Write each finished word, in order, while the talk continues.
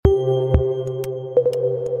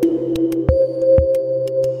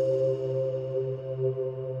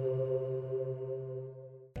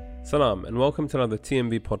Salam and welcome to another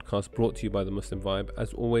TMV podcast brought to you by The Muslim Vibe.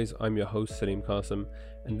 As always, I'm your host Salim Qasim,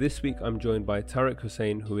 and this week I'm joined by Tariq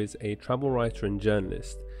Hussain, who is a travel writer and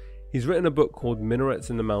journalist. He's written a book called Minarets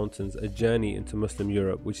in the Mountains, A Journey into Muslim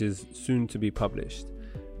Europe, which is soon to be published.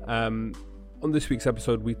 On this week's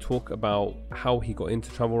episode, we talk about how he got into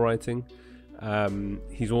travel writing.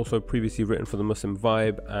 He's also previously written for The Muslim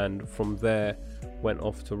Vibe, and from there went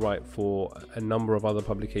off to write for a number of other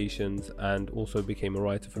publications and also became a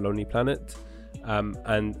writer for Lonely Planet,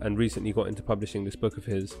 and recently got into publishing this book of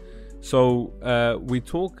his. So we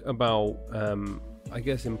talk about, I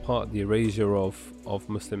guess in part, the erasure of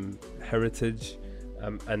Muslim heritage,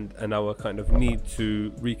 and our kind of need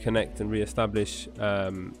to reconnect and re-establish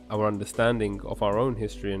our understanding of our own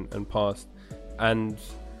history and past, and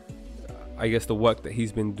I guess the work that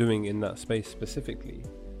he's been doing in that space specifically.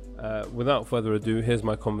 Without further ado, here's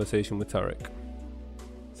my conversation with Tariq.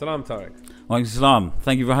 Salam, Tariq. Walaikum salam.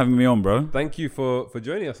 Thank you for having me on, bro. Thank you for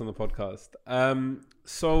joining us on the podcast.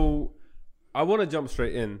 So I want to jump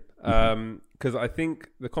straight in because I think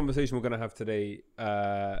the conversation we're going to have today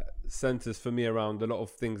centers for me around a lot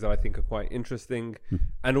of things that I think are quite interesting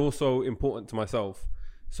and also important to myself.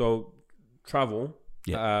 So travel,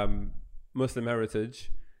 Muslim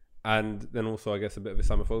heritage, and then also, I guess, a bit of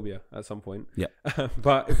Islamophobia at some point. Yeah.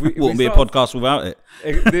 But if we wouldn't be a podcast without it.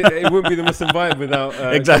 It wouldn't be the Muslim Vibe without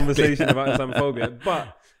conversation about Islamophobia.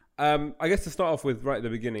 But I guess to start off with, right at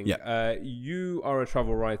the beginning, you are a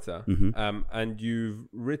travel writer, and you've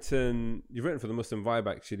written for the Muslim Vibe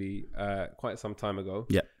actually quite some time ago.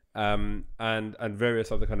 Yeah. And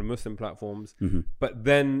various other kind of Muslim platforms. But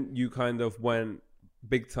then you kind of went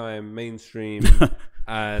big time mainstream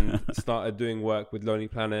and started doing work with Lonely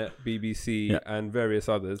Planet, BBC, and various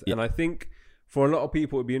others. And I think for a lot of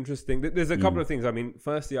people, it'd be interesting. There's a couple of things. I mean,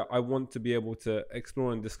 firstly, I want to be able to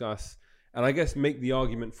explore and discuss, and I guess make the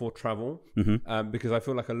argument for travel, because I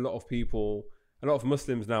feel like a lot of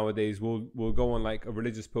Muslims nowadays will go on like a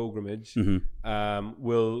religious pilgrimage,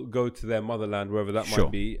 will go to their motherland, wherever that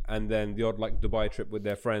might be, and then the odd like Dubai trip with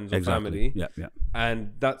their friends or family.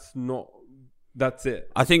 And that's it.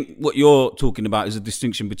 I think what you're talking about is a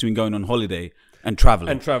distinction between going on holiday and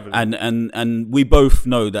traveling. And we both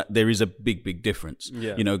know that there is a big difference.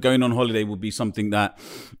 Yeah. You know, going on holiday would be something that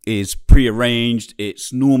is pre-arranged.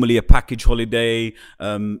 It's normally a package holiday.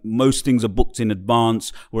 Most things are booked in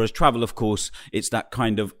advance. Whereas travel, of course, it's that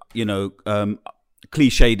kind of,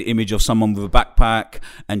 cliched image of someone with a backpack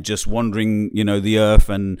and just wandering, the earth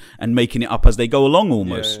and making it up as they go along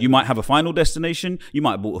almost. You might have a final destination. You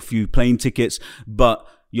might have bought a few plane tickets, but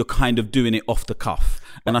you're kind of doing it off the cuff.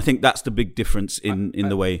 And I think that's the big difference in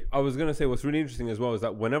the way. I was going to say what's really interesting as well is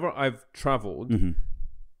that whenever I've traveled,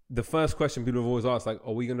 the first question people have always asked, like,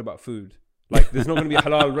 are we going to about food? Like, there's not going to be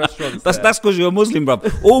halal restaurants. That's because you're a Muslim, bro.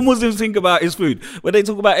 All Muslims think about is food. When they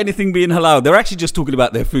talk about anything being halal, they're actually just talking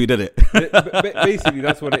about their food, isn't it? Basically,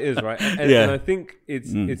 that's what it is, right? And I think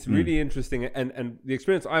it's really interesting. And the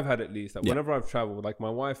experience I've had, at least, that whenever I've traveled, like my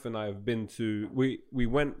wife and I have been to, we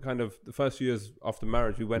went kind of the first few years after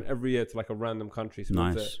marriage, we went every year to like a random country. So we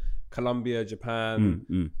went to Colombia,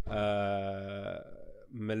 Japan,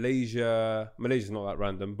 Malaysia's not that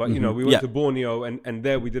random, but we went to Borneo, and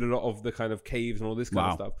there we did a lot of the kind of caves and all this kind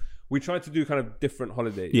of stuff. We tried to do kind of different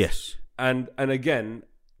holidays. Yes. And again,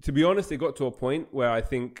 to be honest, it got to a point where I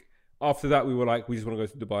think after that we were like, we just want to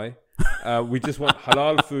go to Dubai. We just want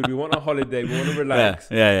halal food. We want a holiday. We want to relax.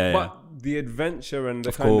 But the adventure and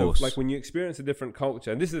the kind of like when you experience a different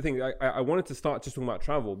culture, and this is the thing, I wanted to start just talking about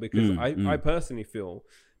travel because I personally feel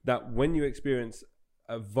that when you experience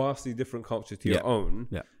a vastly different culture to your own,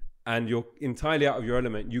 and you're entirely out of your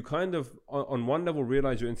element, you kind of on one level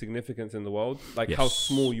realize your insignificance in the world, like how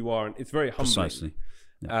small you are, and it's very humbling. Precisely.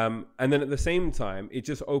 And then at the same time, it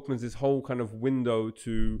just opens this whole kind of window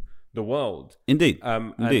to the world. Indeed.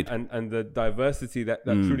 And the diversity that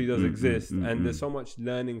truly does exist, and there's so much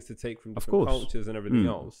learnings to take from different cultures and everything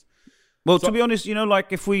else. Well, to be honest,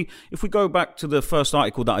 like if we go back to the first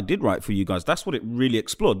article that I did write for you guys, that's what it really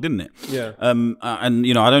explored, didn't it? Yeah. And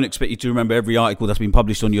I don't expect you to remember every article that's been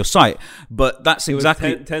published on your site, but that's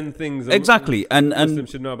exactly 10 things exactly, and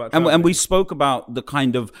Muslims should know about traveling. And we spoke about the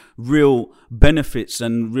kind of real benefits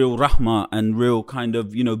and real rahmah and real kind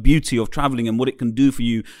of beauty of traveling and what it can do for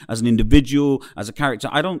you as an individual, as a character.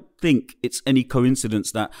 I don't think it's any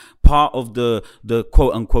coincidence that part of the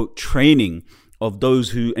quote unquote training of those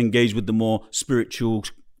who engage with the more spiritual,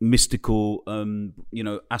 mystical,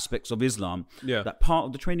 aspects of Islam, that part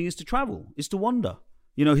of the training is to travel, is to wander.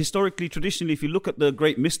 Historically, traditionally, if you look at the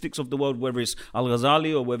great mystics of the world, whether it's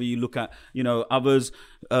Al-Ghazali or whether you look at, others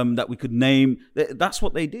that we could name, that's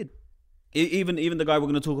what they did. Even the guy we're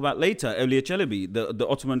going to talk about later, Evliya Çelebi, the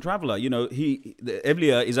Ottoman traveler,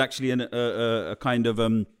 Evliya is actually a kind of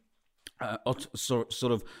sort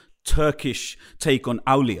of Turkish take on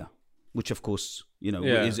Awliya, which of course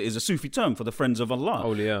is a Sufi term for the friends of Allah.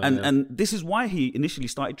 Awliya, and this is why he initially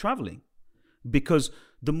started traveling, because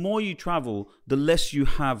the more you travel, the less you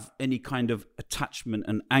have any kind of attachment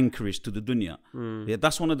and anchorage to the dunya. Yeah,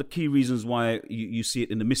 that's one of the key reasons why you see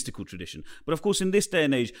it in the mystical tradition. But of course, in this day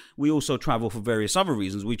and age, we also travel for various other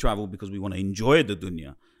reasons. We travel because we want to enjoy the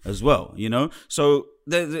dunya as well, So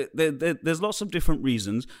there's lots of different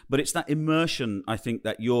reasons, but it's that immersion, I think,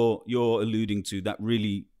 that you're alluding to, that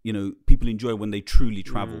really people enjoy when they truly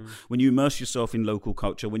travel. When you immerse yourself in local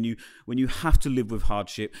culture, when you have to live with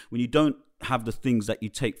hardship, when you don't have the things that you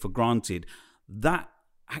take for granted, that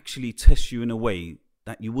actually tests you in a way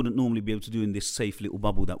that you wouldn't normally be able to do in this safe little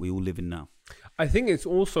bubble that we all live in now. I think it's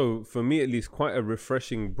also, for me at least, quite a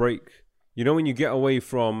refreshing break. When you get away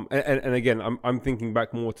from, and again, I'm thinking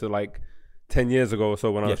back more to like 10 years ago or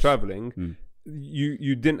so when I was traveling.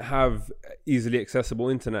 You didn't have easily accessible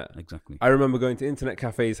internet. Exactly. I remember going to internet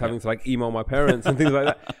cafes, having to like email my parents and things like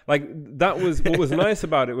that. Like, that was what was nice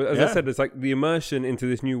about it. As I said, it's like the immersion into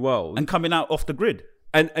this new world and coming out off the grid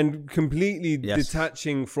and completely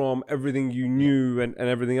detaching from everything you knew and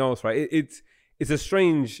everything else. Right? It's a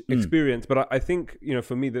strange experience, but I think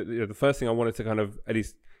for me the first thing I wanted to kind of at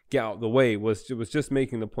least get out of the way was just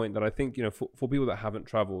making the point that I think for people that haven't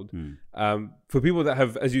traveled, for people that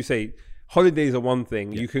have, as you say, holidays are one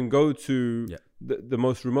thing. You can go to the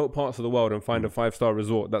most remote parts of the world and find a 5-star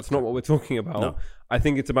resort. That's not what we're talking about. No. I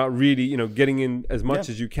think it's about really, getting in as much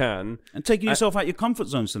as you can. And taking yourself out your comfort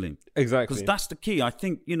zone, Salim. Exactly. Because that's the key. I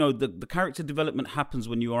think, the character development happens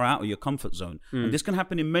when you are out of your comfort zone. And this can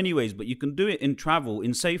happen in many ways, but you can do it in travel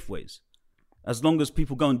in safe ways. As long as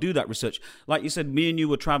people go and do that research. Like you said, me and you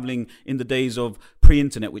were traveling in the days of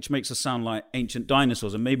pre-internet, which makes us sound like ancient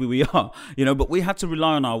dinosaurs, and maybe we are, but we had to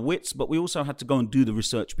rely on our wits, but we also had to go and do the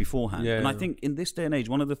research beforehand. And I think in this day and age,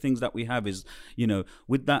 one of the things that we have is,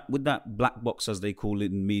 with that black box, as they call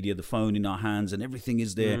it in media, the phone in our hands and everything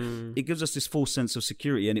is there, it gives us this false sense of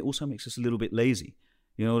security, and it also makes us a little bit lazy.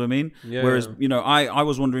 You know what I mean? Yeah, Whereas, I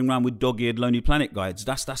was wandering around with dog-eared Lonely Planet guides.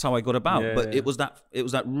 That's how I got about. It was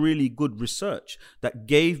that really good research that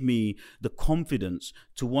gave me the confidence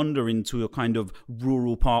to wander into a kind of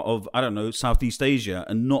rural part of, I don't know, Southeast Asia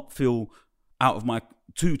and not feel out of my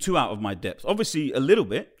too out of my depth. Obviously a little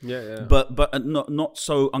bit. But not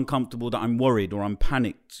so uncomfortable that I'm worried or I'm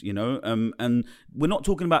panicked, and we're not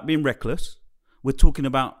talking about being reckless. We're talking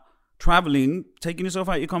about traveling, taking yourself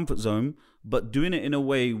out of your comfort zone, but doing it in a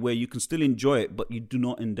way where you can still enjoy it, but you do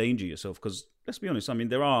not endanger yourself. Because let's be honest, I mean,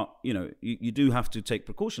 there are, you do have to take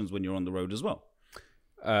precautions when you're on the road as well.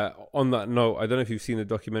 On that note, I don't know if you've seen the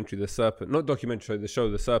documentary, The Serpent, not documentary, the show,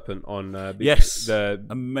 The Serpent on.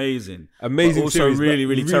 Amazing also series,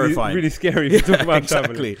 really terrifying, really scary to talk about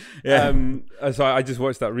exactly. traveling. So I just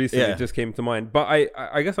watched that recently. It just came to mind. But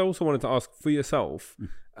I guess I also wanted to ask for yourself,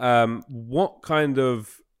 what kind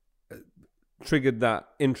of triggered that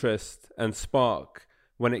interest and spark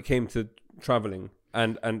when it came to traveling,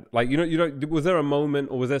 and like was there a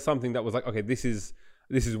moment or was there something that was like, okay, this is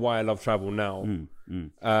why I love travel now?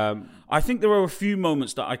 I think there are a few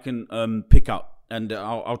moments that I can pick up, and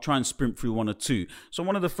I'll try and sprint through one or two. So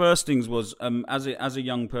one of the first things was, as a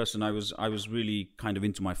young person, I was really kind of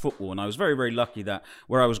into my football, and I was very, very lucky that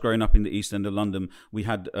where I was growing up in the East End of London, we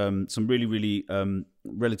had some really, really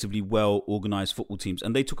relatively well organised football teams,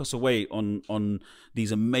 and they took us away on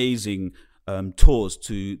these amazing tours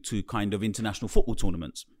to kind of international football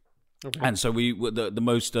tournaments. Okay. And so we were the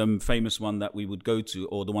most famous one that we would go to,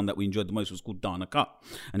 or the one that we enjoyed the most, was called Dana Cup,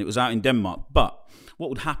 and it was out in Denmark. But what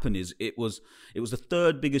would happen is it was the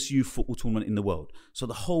third biggest youth football tournament in the world. So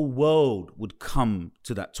the whole world would come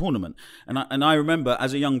to that tournament. And I remember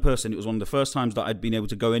as a young person, it was one of the first times that I'd been able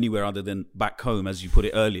to go anywhere other than back home, as you put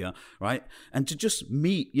it earlier, right? And to just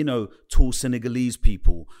meet, tall Senegalese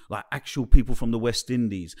people, like actual people from the West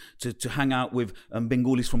Indies, to hang out with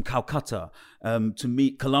Bengalis from Calcutta, to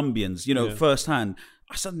meet Colombians, firsthand.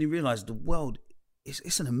 I suddenly realized the world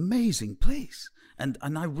it's an amazing place. And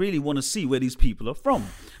I really want to see where these people are from.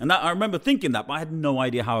 And I remember thinking that, but I had no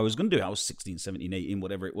idea how I was going to do it. I was 16, 17, 18,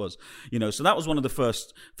 whatever it was. So that was one of the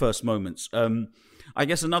first moments. I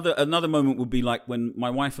guess another moment would be like when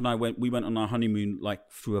my wife and I went on our honeymoon, like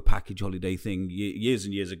through a package holiday thing years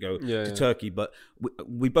and years ago to Turkey. But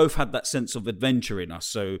we both had that sense of adventure in us.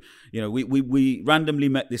 So, we randomly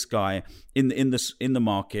met this guy in the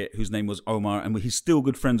market whose name was Omar, and he's still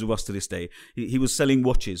good friends with us to this day. He was selling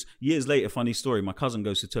watches. Years later, funny story, my cousin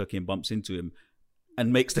goes to Turkey and bumps into him.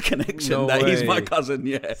 and makes the connection No that he's way. my cousin.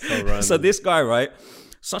 Yeah. random. So this guy, right?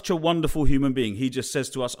 Such a wonderful human being. He just says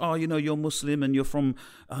to us, "Oh, you know, you're Muslim and you're from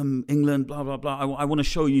England, blah blah blah. I want to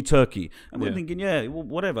show you Turkey." And we're Yeah. thinking, "Yeah,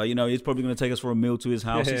 whatever." You know, he's probably going to take us for a meal to his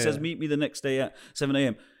house. He says, "Meet me the next day at 7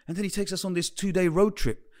 a.m." And then he takes us on this 2-day road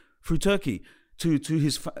trip through Turkey to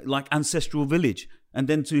his like ancestral village, and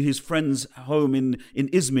then to his friend's home in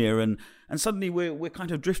Izmir, and suddenly we're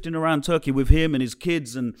kind of drifting around Turkey with him and his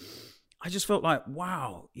kids, and I just felt like,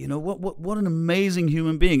 wow, you know, what an amazing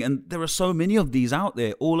human being. And there are so many of these out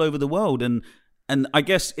there all over the world. And I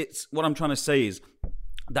guess it's what I'm trying to say is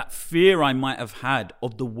that fear I might have had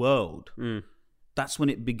of the world, that's when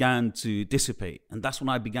it began to dissipate. And that's when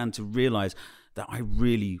I began to realize that I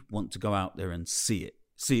really want to go out there and see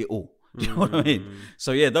it all. Do you know what I mean?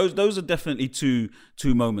 So yeah, those are definitely two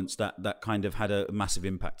moments that kind of had a massive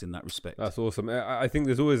impact in that respect. That's awesome. I think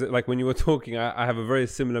there's always, like when you were talking, I have a very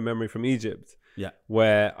similar memory from Egypt. Yeah.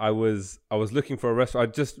 Where I was looking for a restaurant.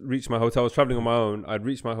 I'd just reached my hotel. I was traveling on my own. I'd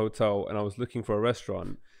reached my hotel and I was looking for a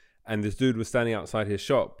restaurant, and this dude was standing outside his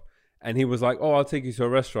shop. And he was like, "Oh, I'll take you to a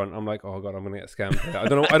restaurant." I'm like, "Oh God, I'm gonna get scammed." I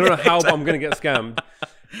don't know how, but I'm gonna get scammed.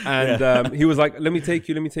 And he was like, "Let me take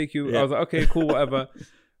you." Yeah. I was like, "Okay, cool, whatever."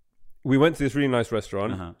 We went to this really nice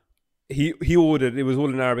restaurant. Uh-huh. He ordered. It was all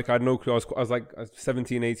in Arabic. I had no clue. I was like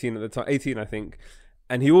 17, 18 at the time, 18 I think.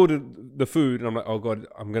 And he ordered the food, and I'm like, "Oh God,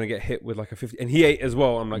 I'm gonna get hit with like a 50." And he ate as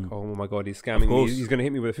well. I'm like, "Oh my God, he's scamming me. He's gonna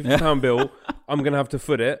hit me with a £50 bill. I'm gonna have to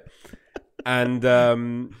foot it." And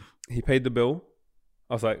he paid the bill.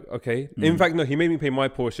 I was like, okay. In fact, no, he made me pay my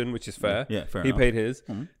portion, which is fair. Yeah, fair He enough. paid his.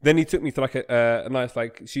 Then he took me to like a nice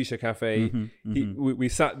like shisha cafe. We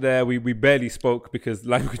sat there. We barely spoke because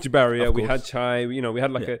language barrier. We had chai. We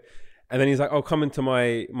had like and then he's like, "Oh, come into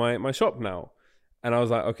my shop now." And I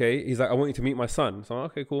was like, okay. He's like, "I want you to meet my son." So I'm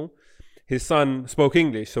like, okay, cool. His son spoke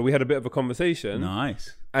English, so we had a bit of a conversation.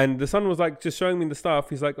 Nice. And the son was like just showing me the stuff.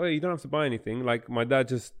 He's like, "Oh, you don't have to buy anything. Like my dad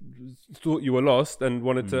just thought you were lost and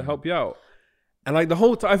wanted to help you out." And like the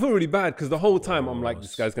whole time, I feel really bad because the whole time I'm like,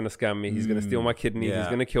 this guy's gonna scam me. He's gonna steal my kidneys. He's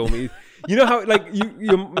gonna kill me. You know how like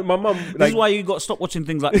my mum. Like, This is why you got to stop watching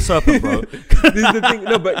things like The Serpent, bro. this is the thing.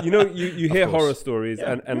 No, but you hear horror stories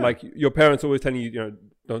and like your parents always telling you,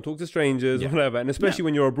 don't talk to strangers or whatever. And especially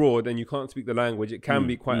when you're abroad and you can't speak the language, it can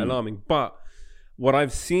be quite alarming. But what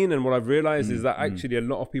I've seen and what I've realized is that actually a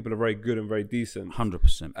lot of people are very good and very decent.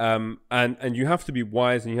 100%. And you have to be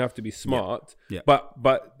wise and you have to be smart. Yeah. But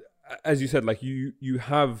as you said, like you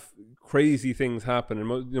have crazy things happen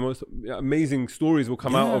and the most amazing stories will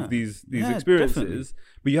come out of these experiences. Definitely.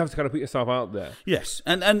 But you have to kind of put yourself out there. Yes,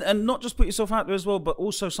 and not just put yourself out there as well, but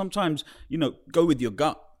also sometimes go with your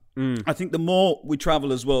gut. I think the more we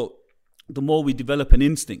travel as well, the more we develop an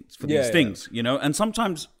instinct for these things, and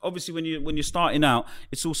sometimes obviously when you're starting out,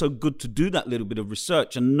 it's also good to do that little bit of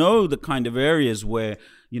research and know the kind of areas where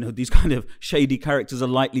these kind of shady characters are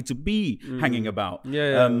likely to be hanging about.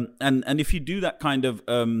 And if you do that kind of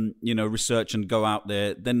research and go out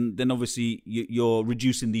there, then obviously you're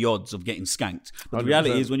reducing the odds of getting skanked. But the 100%.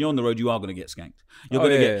 reality is, when you're on the road, you are going to get skanked. You're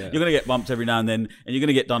going to get bumped every now and then, and you're going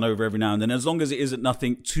to get done over every now and then. As long as it isn't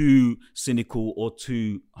nothing too cynical or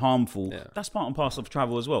too harmful, that's part and parcel of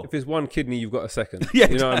travel as well. If it's one kidney, you've got a second. Yeah,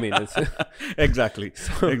 you know what I mean? It's exactly.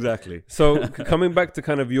 Exactly. So coming back to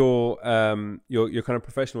kind of your kind of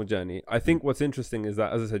professional journey, I think what's interesting is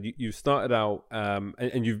that, as I said, you started out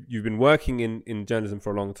and you've been working in journalism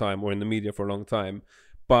for a long time, or in the media for a long time,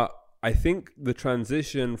 but I think the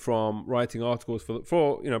transition from writing articles for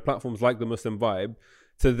platforms like the Muslim Vibe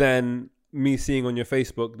to then me seeing on your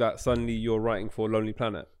Facebook that suddenly you're writing for Lonely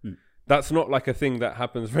Planet. That's not like a thing that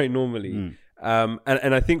happens very normally. And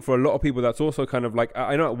I think for a lot of people, that's also kind of like,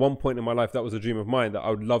 I know at one point in my life, that was a dream of mine, that I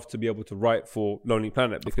would love to be able to write for Lonely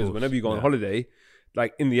Planet, because whenever you go on holiday,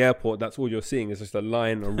 like in the airport, that's all you're seeing is just a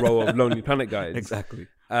row of Lonely Planet guides. Exactly.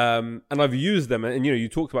 And I've used them, and you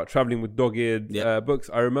talked about traveling with dog-eared books.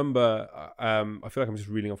 I remember, I feel like I'm just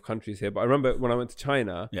reading off countries here, but I remember when I went to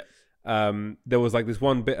China, there was like this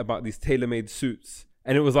one bit about these tailor-made suits,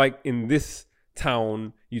 and it was like, in this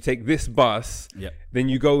town you take this bus, then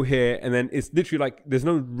you go here, and then it's literally like there's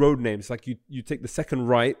no road names. Like you take the second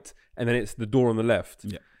right, and then it's the door on the left.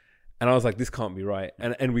 And I was like, this can't be right.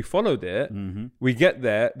 And we followed it. We get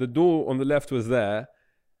there, the door on the left was there.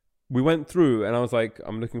 We went through, and I was like,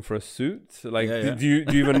 I'm looking for a suit. Like, do you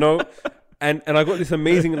even know? And I got this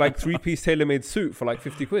amazing like 3-piece tailor-made suit for like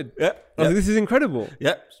 50 quid. I was like, this is incredible.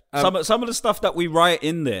 Some of the stuff that we write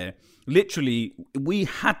in there literally, we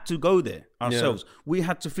had to go there ourselves. Yeah. We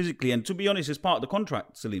had to physically, and to be honest, it's part of the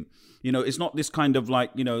contract, Salim. You know, it's not this kind of like,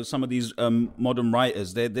 you know, some of these modern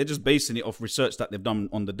writers, they're just basing it off research that they've done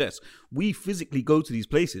on the desk. We physically go to these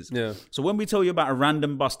places. Yeah. So when we tell you about a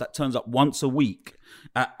random bus that turns up once a week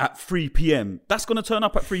at 3 p.m., that's going to turn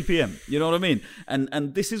up at 3 p.m. You know what I mean?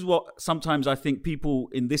 And this is what sometimes I think people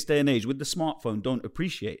in this day and age with the smartphone don't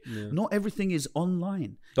appreciate. Yeah. Not everything is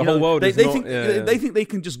online. The whole world is not. They think they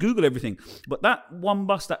can just Google everything. But that one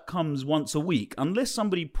bus that comes once a week, unless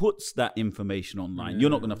somebody puts that information online, you're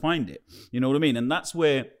not going to find it. You know what I mean? And that's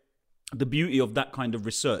where the beauty of that kind of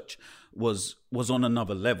research was on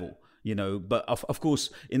another level. You know, but of course,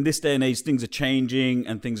 in this day and age, things are changing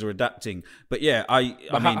and things are adapting. But yeah,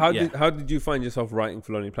 how did you find yourself writing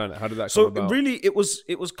for Lonely Planet? How did that come about? So really, it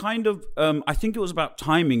was kind of, I think it was about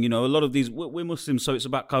timing. You know, a lot of these, we're Muslims, so it's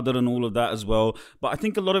about qadr and all of that as well. But I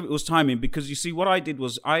think a lot of it was timing, because you see, what I did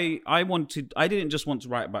was I didn't just want to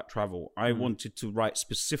write about travel. I wanted to write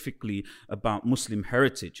specifically about Muslim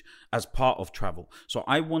heritage as part of travel. So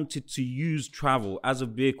I wanted to use travel as a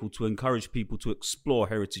vehicle to encourage people to explore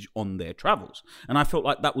heritage on their travels, and I felt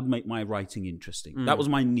like that would make my writing interesting. That was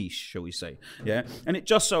my niche, shall we say. Yeah. And it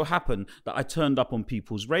just so happened that I turned up on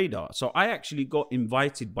people's radar. So I actually got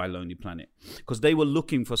invited by Lonely Planet because they were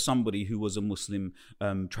looking for somebody who was a Muslim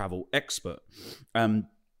travel expert.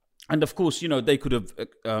 And of course, you know, they could have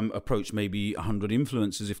approached maybe 100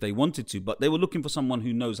 influencers if they wanted to, but they were looking for someone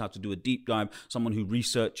who knows how to do a deep dive, someone who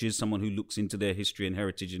researches, someone who looks into their history and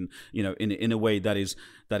heritage, and you know, in a way that is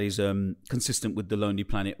consistent with the Lonely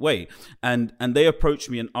Planet way. And they approached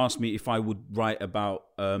me and asked me if I would write about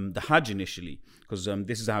the Hajj initially, because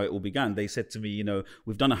this is how it all began. They said to me, you know,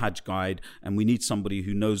 we've done a Hajj guide and we need somebody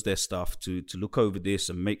who knows their stuff to look over this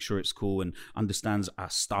and make sure it's cool and understands our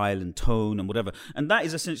style and tone and whatever. And that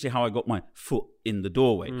is essentially how I got my foot in the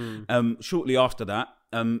doorway. Shortly after that,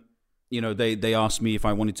 you know, they asked me if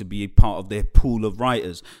I wanted to be a part of their pool of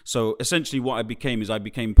writers. So essentially what I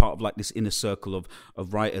became part of like this inner circle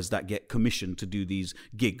of writers that get commissioned to do these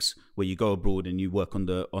gigs where you go abroad and you work on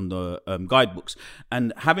the guidebooks.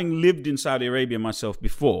 And having lived in Saudi Arabia myself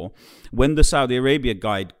before, when the Saudi Arabia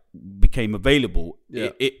guide became available,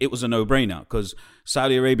 it was a no-brainer, because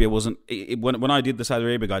Saudi Arabia wasn't, when I did the Saudi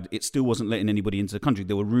Arabia guide, it still wasn't letting anybody into the country.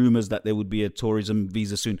 There were rumors that there would be a tourism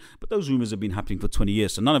visa soon, but those rumors have been happening for 20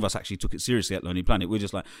 years, so none of us actually took it seriously at Lonely Planet. We're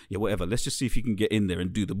just like, yeah, whatever, let's just see if you can get in there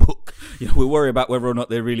and do the book. You know, we'll worry about whether or not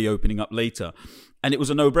they're really opening up later. And it was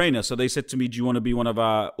a no-brainer. So they said to me, do you want to be one of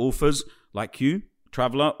our authors like you?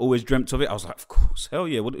 Traveler, always dreamt of it. I was like, of course, hell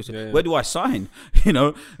yeah. Where do I sign? You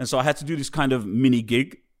know? And so I had to do this kind of mini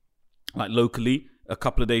gig, like locally, a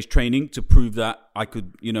couple of days training to prove that I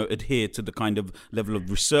could, you know, adhere to the kind of level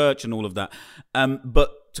of research and all of that.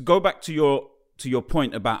 But to go back to your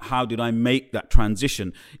point about how did I make that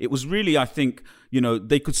transition, it was really, I think, you know,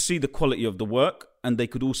 they could see the quality of the work, and they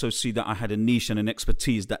could also see that I had a niche and an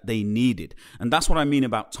expertise that they needed. And that's what I mean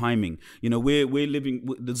about timing. You know, we're living,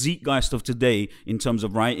 the Zeitgeist of today in terms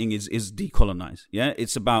of writing is decolonized. Yeah.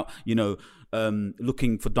 It's about, you know,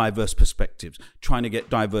 looking for diverse perspectives, trying to get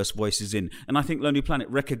diverse voices in. And I think Lonely Planet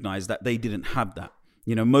recognized that they didn't have that.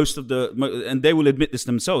 You know, and they will admit this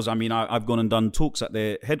themselves. I mean, I've gone and done talks at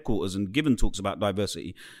their headquarters and given talks about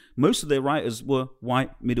diversity. Most of their writers were white,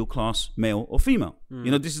 middle class, male or female. You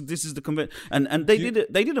know, this is the convention, and they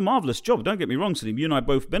did a marvelous job. Don't get me wrong, Salim. You and I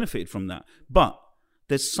both benefited from that. But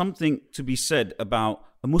there's something to be said about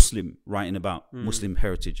a Muslim writing about Muslim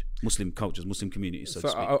heritage, Muslim cultures, Muslim communities, so to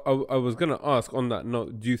speak. I was going to ask on that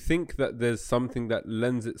note, do you think that there's something that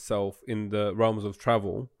lends itself in the realms of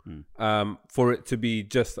travel for it to be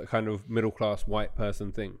just a kind of middle-class white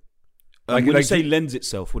person thing? When you say lends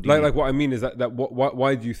itself, what do you mean? Like what I mean is that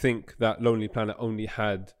why do you think that Lonely Planet only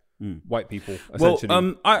had white people, essentially?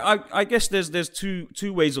 Well, I guess there's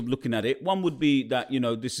two ways of looking at it. One would be that, you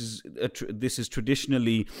know, this is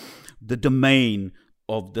traditionally the domain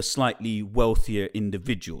of the slightly wealthier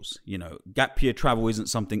individuals. You know, gap year travel isn't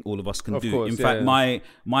something all of us can do. Course, in fact,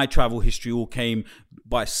 my travel history all came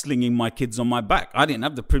by slinging my kids on my back. I didn't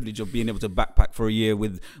have the privilege of being able to backpack for a year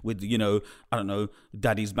with you know, I don't know,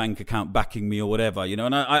 daddy's bank account backing me or whatever, you know.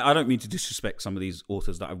 And I don't mean to disrespect some of these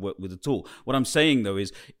authors that I've worked with at all. What I'm saying though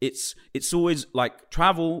is it's always like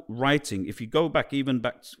travel writing. If you go back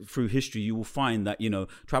through history, you will find that, you know,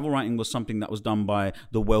 travel writing was something that was done by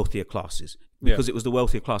the wealthier classes. Because it was the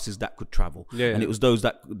wealthier classes that could travel. And it was those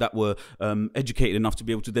that were educated enough to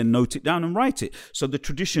be able to then note it down and write it. So the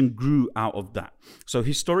tradition grew out of that. So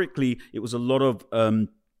historically, it was a lot of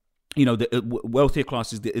you know, the wealthier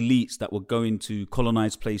classes, the elites that were going to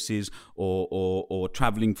colonized places or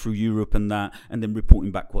traveling through Europe and that, and then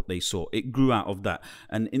reporting back what they saw. It grew out of that.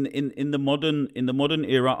 And in the modern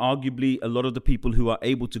era, arguably a lot of the people who are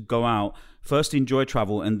able to go out, first enjoy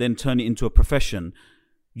travel and then turn it into a profession,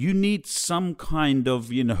 you need some kind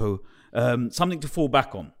of, you know, something to fall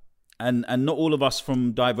back on. And not all of us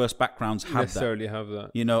from diverse backgrounds have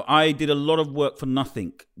that. You know, I did a lot of work for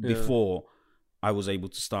nothing before I was able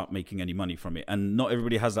to start making any money from it. And not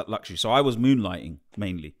everybody has that luxury. So I was moonlighting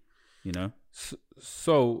mainly, you know.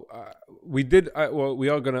 So we did, well, we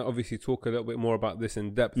are going to obviously talk a little bit more about this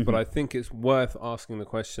in depth, but I think it's worth asking the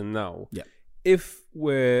question now. Yeah. If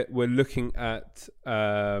we're looking at,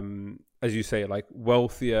 as you say, like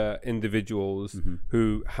wealthier individuals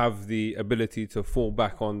who have the ability to fall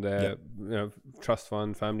back on their you know, trust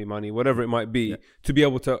fund, family money, whatever it might be, to be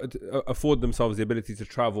able to afford themselves the ability to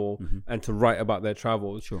travel and to write about their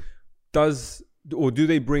travels. Sure. Do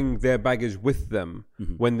they bring their baggage with them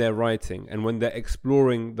when they're writing and when they're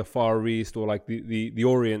exploring the Far East or like the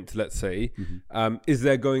Orient, let's say? Is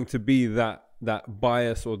there going to be that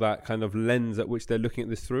bias or that kind of lens at which they're looking at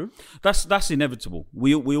this through? That's inevitable.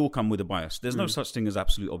 We all come with a bias. There's no such thing as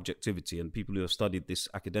absolute objectivity, and people who have studied this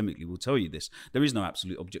academically will tell you this. There is no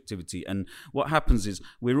absolute objectivity, and what happens is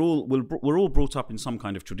we're all brought up in some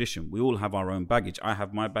kind of tradition. We all have our own baggage. I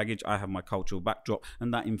have my baggage. I have my cultural backdrop,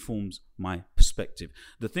 and that informs my perspective.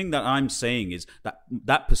 The thing that I'm saying is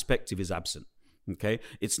that perspective is absent. Okay,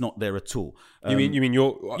 it's not there at all. You mean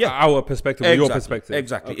our perspective, or your perspective?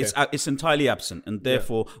 Exactly. Okay. It's entirely absent, and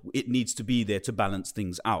therefore it needs to be there to balance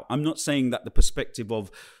things out. I'm not saying that the perspective of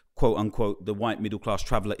quote unquote the white middle class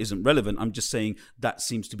traveler isn't relevant. I'm just saying that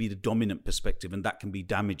seems to be the dominant perspective, and that can be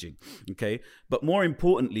damaging. Okay, but more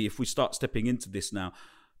importantly, if we start stepping into this now,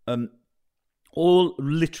 all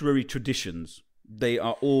literary traditions they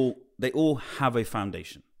all have a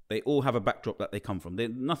foundation. They all have a backdrop that they come from.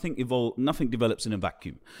 Nothing develops in a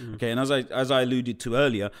vacuum. Okay, and as I alluded to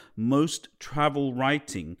earlier, most travel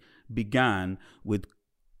writing began with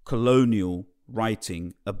colonial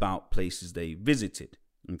writing about places they visited.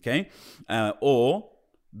 Okay, or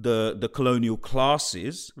the colonial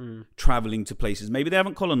classes traveling to places. Maybe they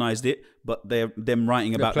haven't colonized it, but they're them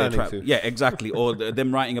writing about their travel. Yeah, exactly. Or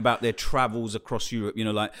them writing about their travels across Europe. You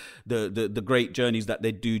know, like the great journeys that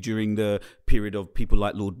they do during the period of people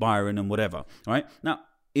like Lord Byron and whatever. Right now,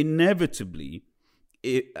 inevitably,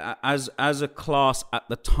 as a class at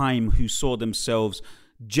the time who saw themselves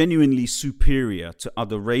genuinely superior to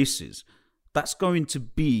other races, that's going to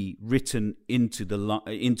be written into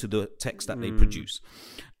the text that they produce.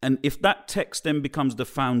 And if that text then becomes the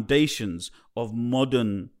foundations of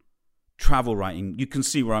modern travel writing, you can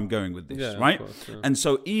see where I'm going with this, right? Course, yeah. And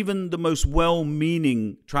so even the most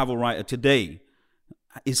well-meaning travel writer today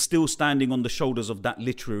is still standing on the shoulders of that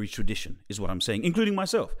literary tradition, is what I'm saying, including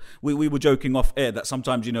myself. We were joking off air that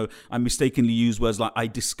sometimes, you know, I mistakenly use words like I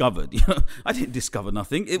discovered. You know, I didn't discover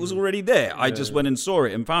nothing. It was already there. I just went and saw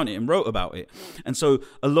it and found it and wrote about it. And so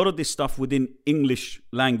a lot of this stuff within English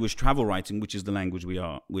language travel writing, which is the language we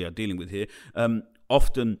are dealing with here,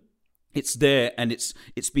 often it's there, and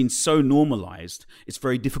it's been so normalized. It's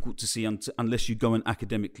very difficult to see unless you go and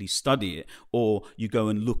academically study it, or you go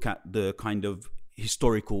and look at the kind of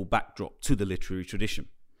historical backdrop to the literary tradition,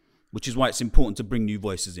 which is why it's important to bring new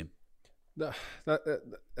voices in.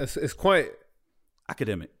 It's quite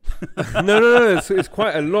academic. No. It's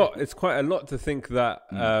quite a lot. It's quite a lot to think that,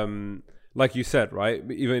 like you said, right?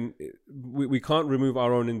 Even we can't remove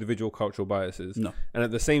our own individual cultural biases. No. And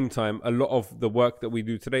at the same time, a lot of the work that we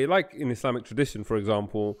do today, like in Islamic tradition, for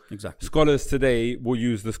example, scholars today will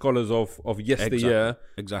use the scholars of yesteryear,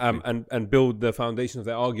 and build the foundation of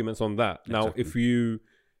their arguments on that. Now,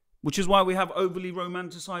 which is why we have overly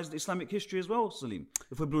romanticized Islamic history as well, Salim,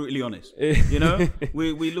 if we're brutally honest. You know,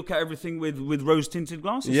 we look at everything with rose-tinted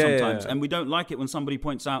glasses sometimes, and we don't like it when somebody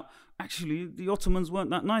points out, actually, the Ottomans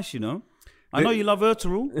weren't that nice, you know. I know you love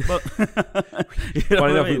Ertugrul, but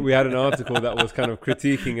funny enough, we had an article that was kind of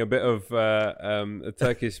critiquing a bit of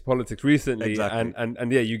Turkish politics recently,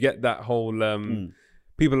 and you get that whole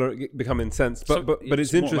people are become incensed, but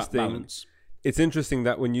it's interesting. It's interesting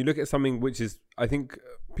that when you look at something which is, I think,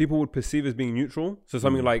 people would perceive as being neutral, so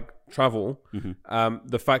something like travel,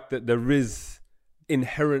 the fact that there is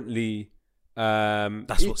inherently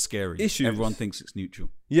that's what's scary. Issues. Everyone thinks it's neutral.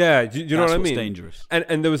 Yeah, do you know what I mean? That's dangerous.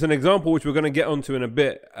 And there was an example which we're going to get onto in a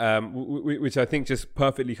bit, which I think just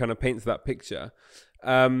perfectly kind of paints that picture.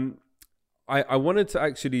 I wanted to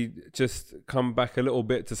actually just come back a little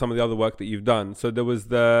bit to some of the other work that you've done. So there was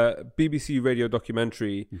the BBC radio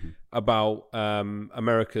documentary about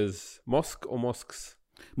America's mosques.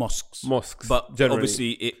 Mosques. But generally.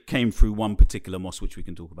 Obviously it came through one particular mosque, which we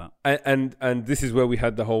can talk about. And this is where we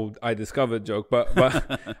had the whole I discovered joke. But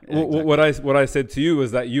Exactly. what I said to you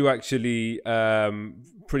was that you actually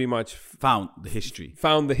pretty much Found the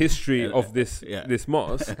history of this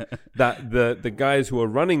mosque that the guys who are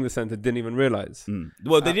running the center didn't even realize.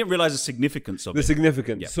 Well, they didn't realize the significance of The it.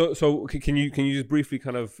 significance. Yeah. So can you just briefly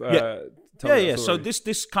kind of tell Yeah. that So story?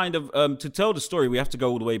 this kind of to tell the story, we have to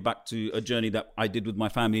go all the way back to a journey that I did with my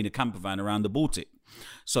family in a camper van around the Baltic.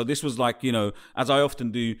 So this was like, as I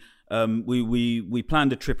often do, we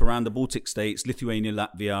planned a trip around the Baltic states, Lithuania,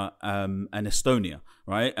 Latvia, and Estonia,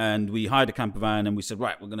 right? And we hired a camper van and we said,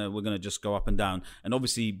 right, we're gonna just go up and down. And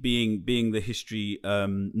obviously, being the history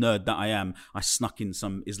nerd that I am, I snuck in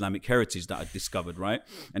some Islamic heritage that I discovered, right?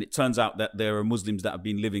 And it turns out that there are Muslims that have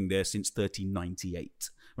been living there since 1398.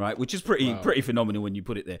 Right, which is pretty phenomenal when you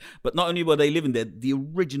put it there. But not only were they living there, the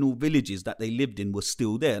original villages that they lived in were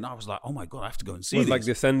still there, and I was like, "Oh my god, I have to go and see Was these." like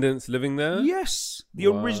descendants living there? Yes, the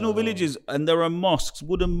original villages, and there are mosques,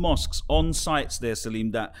 wooden mosques on sites there,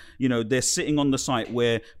 Salim. That they're sitting on the site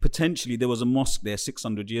where potentially there was a mosque there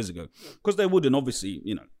 600 years ago, because they're wooden, obviously.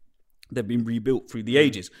 They've been rebuilt through the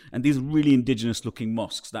ages. And these really indigenous looking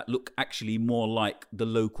mosques that look actually more like the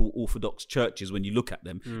local Orthodox churches when you look at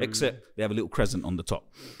them, except they have a little crescent on the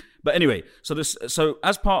top. But anyway, so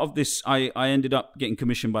as part of this, I ended up getting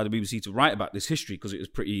commissioned by the BBC to write about this history because it was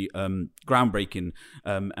pretty groundbreaking,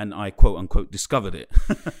 and I quote unquote discovered it.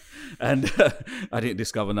 And I didn't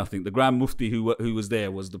discover nothing. The Grand Mufti who was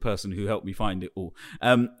there was the person who helped me find it all.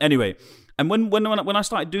 Anyway, and when I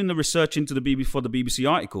started doing the research into the BBC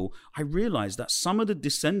article, I realized that some of the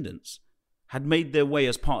descendants had made their way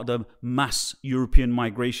as part of the mass European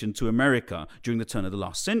migration to America during the turn of the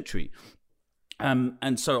last century.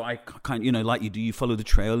 And so I kind of, like you do, you follow the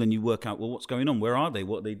trail and you work out, well, what's going on? Where are they?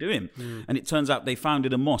 What are they doing? And it turns out they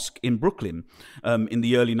founded a mosque in Brooklyn in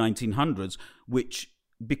the early 1900s, which,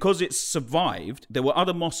 because it's survived, there were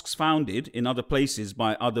other mosques founded in other places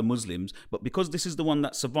by other Muslims, but because this is the one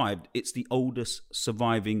that survived, it's the oldest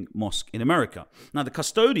surviving mosque in America. Now, the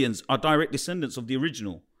custodians are direct descendants of the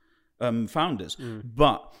original founders,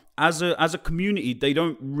 but as a community, they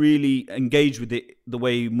don't really engage with it the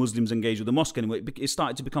way Muslims engage with the mosque anyway. It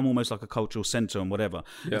started to become almost like a cultural center and whatever.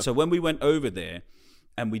 Yeah. And so when we went over there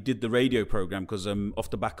and we did the radio program, because off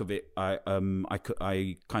the back of it,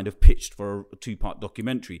 I kind of pitched for a 2-part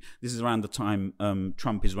documentary. This is around the time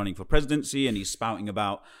Trump is running for presidency and he's spouting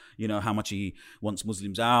about how much he wants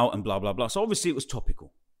Muslims out and blah blah blah. So obviously it was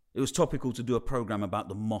topical. It was topical to do a program about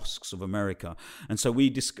the mosques of America. And so I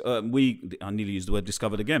nearly used the word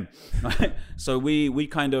discovered again. So we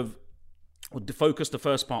kind of focused the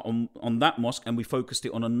first part on that mosque, and we focused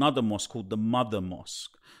it on another mosque called the Mother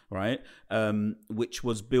Mosque, right? Which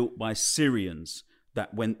was built by Syrians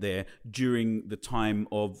that went there during the time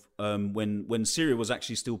of when Syria was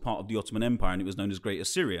actually still part of the Ottoman Empire, and it was known as Greater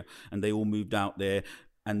Syria, and they all moved out there.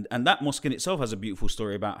 And that mosque in itself has a beautiful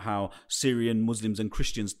story about how Syrian Muslims and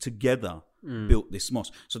Christians together built this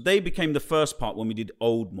mosque. So they became the first part when we did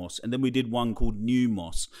Old Mosque, and then we did one called New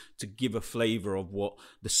Mosque to give a flavor of what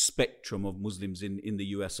the spectrum of Muslims in the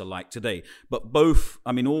US are like today. But both,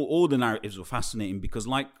 all the narratives were fascinating because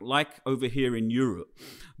like over here in Europe,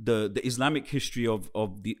 the Islamic history of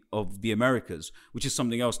the Americas, which is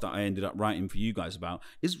something else that I ended up writing for you guys about,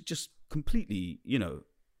 is just completely,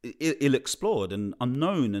 ill-explored and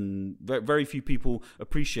unknown, and very, very few people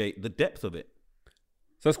appreciate the depth of it.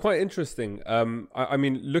 So it's quite interesting.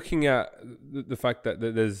 Looking at the fact that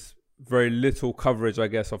there's very little coverage, I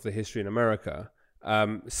guess, of the history in America.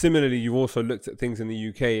 Similarly, you've also looked at things in the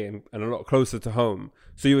UK and a lot closer to home.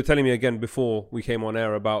 So you were telling me again before we came on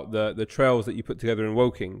air about the trails that you put together in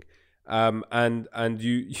Woking. And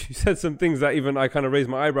you said some things that even I kind of raised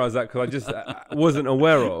my eyebrows at because I just wasn't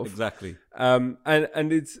aware of. Exactly. And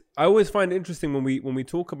it's, I always find it interesting when we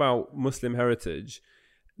talk about Muslim heritage,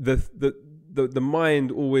 the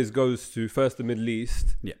mind always goes to first the Middle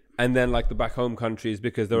East, and then like the back home countries,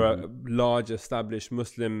 because there are large established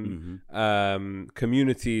Muslim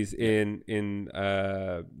communities in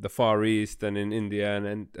the Far East and in India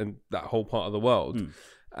and that whole part of the world.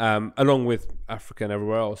 Along with Africa and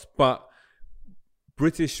everywhere else. But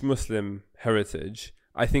British Muslim heritage,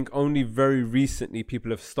 I think only very recently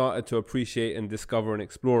people have started to appreciate and discover and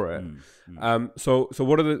explore it. So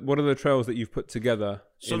what are the trails that you've put together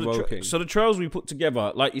in Woking. So the trails we put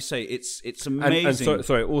together, like you say, it's amazing. And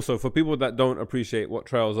sorry, also for people that don't appreciate what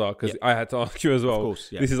trails are, because I had to ask you as well. Of course,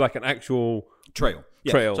 yeah. This is like an actual trail.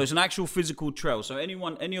 Yeah. Trail. So it's an actual physical trail. So any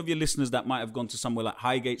of your listeners that might have gone to somewhere like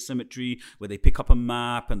Highgate Cemetery, where they pick up a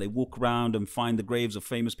map and they walk around and find the graves of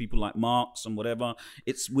famous people like Marx and whatever,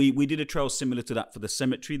 we did a trail similar to that for the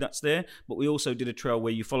cemetery that's there, but we also did a trail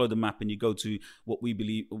where you follow the map and you go to what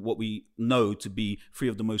we know to be three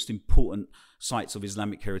of the most important sites of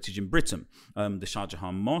Islamic heritage in Britain. The Shah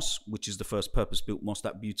Jahan Mosque, which is the first purpose-built mosque,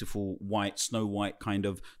 that beautiful white, snow white kind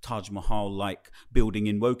of Taj Mahal-like building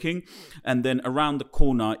in Woking. And then around the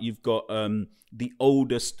corner, you've got the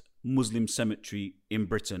oldest Muslim cemetery in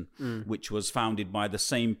Britain, which was founded by the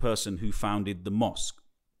same person who founded the mosque.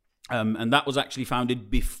 And that was actually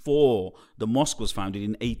founded before the mosque was founded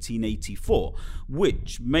in 1884,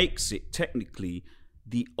 which makes it technically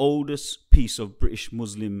the oldest piece of British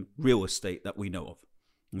Muslim real estate that we know of.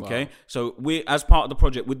 Okay, wow. So we, as part of the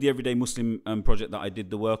project with the Everyday Muslim project that I did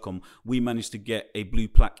the work on, we managed to get a blue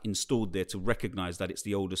plaque installed there to recognize that it's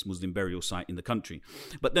the oldest Muslim burial site in the country.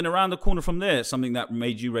 But then around the corner from there, something that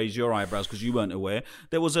made you raise your eyebrows because you weren't aware,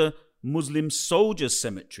 there was a Muslim soldiers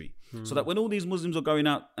cemetery. So that when all these Muslims were going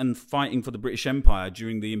out and fighting for the British Empire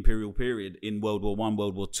during the imperial period in World War I,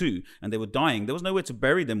 World War II, and they were dying, there was nowhere to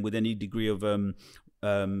bury them with any degree of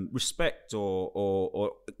respect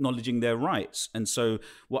or acknowledging their rights. And so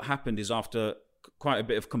what happened is, after quite a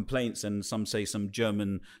bit of complaints and some say some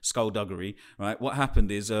German skullduggery, right? What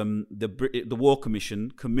happened is the War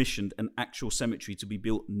Commission commissioned an actual cemetery to be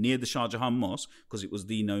built near the Shah Jahan Mosque, because it was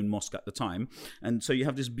the known mosque at the time. And so you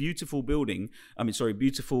have this beautiful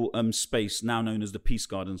beautiful space now known as the Peace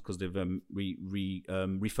Gardens, because they've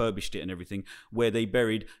refurbished it and everything, where they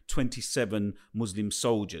buried 27 Muslim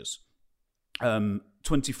soldiers.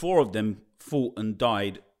 24 of them fought and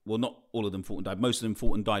died. Well, not all of them fought and died. Most of them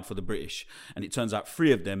fought and died for the British. And it turns out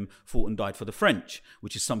 3 of them fought and died for the French,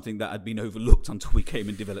 which is something that had been overlooked until we came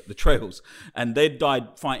and developed the trails. And they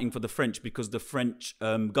died fighting for the French because the French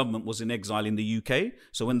government was in exile in the UK.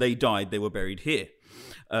 So when they died, they were buried here.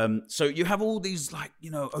 So you have all these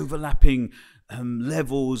overlapping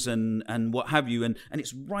levels and what have you, and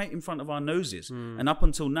it's right in front of our noses. And up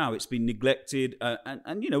until now, it's been neglected.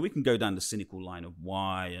 And we can go down the cynical line of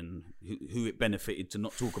why and who it benefited to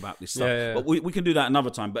not talk about this stuff. Yeah. But we can do that another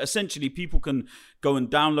time. But essentially, people can go and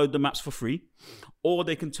download the maps for free, or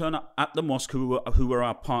they can turn up at the mosque, who were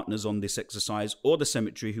our partners on this exercise, or the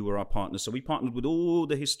cemetery, who were our partners. So we partnered with all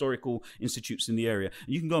the historical institutes in the area.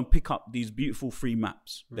 And you can go and pick up these beautiful free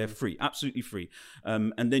maps. They're free, absolutely free.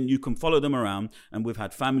 And then you can follow them around. And we've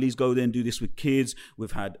had families go there and do this with kids.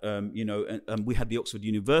 We've had, we had the Oxford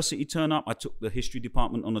University turn up. I took the history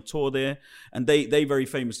department on a tour there. And they very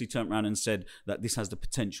famously turned around and said that this has the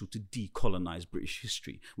potential to decolonize British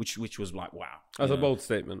history, which was like, wow. That's a bold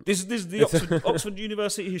statement. This is the Oxford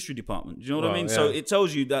University History Department. Do you know what I mean? Yeah. So it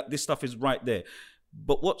tells you that this stuff is right there.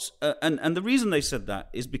 But what's and the reason they said that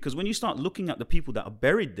is because when you start looking at the people that are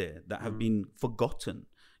buried there that have been forgotten,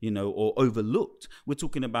 or overlooked. We're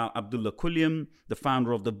talking about Abdullah Quilliam, the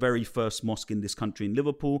founder of the very first mosque in this country in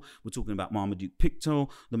Liverpool. We're talking about Marmaduke Pictou,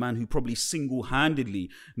 the man who probably single-handedly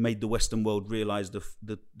made the Western world realize the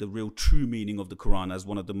real true meaning of the Quran, as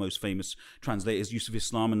one of the most famous translators. Yusuf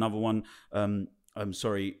Islam, another one.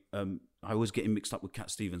 I always get him mixed up with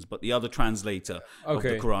Cat Stevens, but the other translator of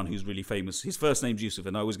the Quran, who's really famous, his first name's Yusuf,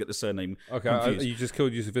 and I always get the surname confused. You just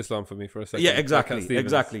killed Yusuf Islam for me for a second. Yeah,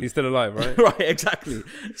 exactly. He's still alive, right? Right, exactly.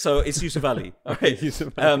 So it's Yusuf Ali. Right?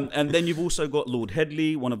 Yusuf Ali. And then you've also got Lord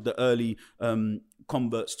Headley, one of the early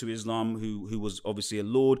converts to Islam, who was obviously a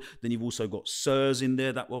lord. Then you've also got sirs in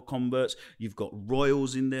there that were converts. You've got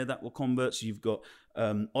royals in there that were converts. You've got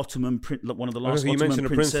Ottoman, one of the last Ottoman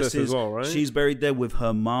princesses as well, right? She's buried there with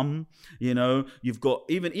her mum. You've got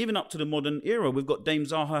even up to the modern era. We've got Dame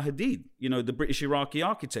Zaha Hadid, the British Iraqi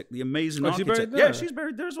architect, the amazing architect. Yeah, she's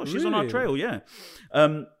buried there as well. Really? She's on our trail. Yeah.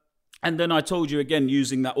 And then I told you again,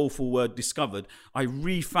 using that awful word discovered, I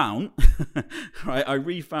refound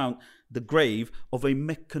the grave of a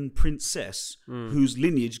Meccan princess whose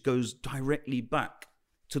lineage goes directly back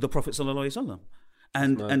to the Prophet ﷺ.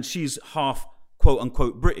 And she's half quote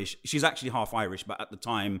unquote British. She's actually half Irish, but at the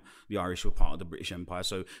time the Irish were part of the British Empire.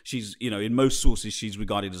 So she's, in most sources, she's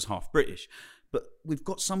regarded as half British. But we've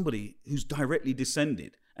got somebody who's directly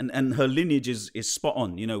descended. And her lineage is spot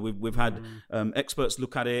on. We've had experts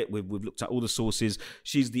look at it. We've looked at all the sources.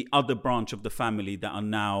 She's the other branch of the family that are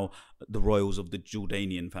now the royals of the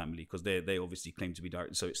Jordanian family, because they obviously claim to be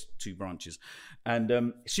direct. So it's 2 branches.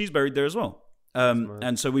 And she's buried there as well.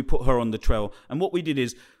 And so we put her on the trail. And what we did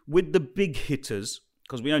is, with the big hitters,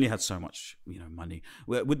 because we only had so much, money.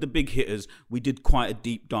 With the big hitters, we did quite a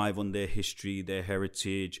deep dive on their history, their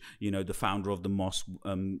heritage, the founder of the mosque,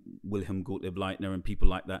 Wilhelm Gottlieb Leitner, and people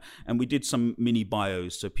like that. And we did some mini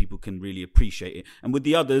bios so people can really appreciate it. And with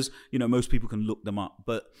the others, most people can look them up.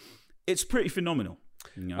 But it's pretty phenomenal.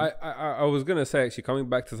 I was going to say, actually, coming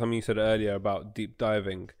back to something you said earlier about deep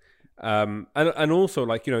diving, and also,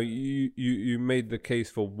 like, you made the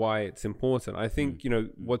case for why it's important. I think,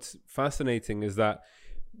 what's fascinating is that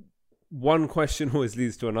one question always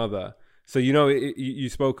leads to another. So, you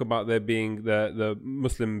spoke about there being the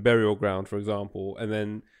Muslim burial ground, for example,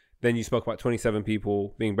 and then you spoke about 27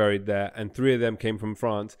 people being buried there, and 3 of them came from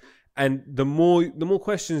France. And the more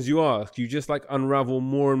questions you ask, you just like unravel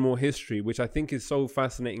more and more history, which I think is so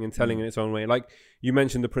fascinating and telling in its own way. Like you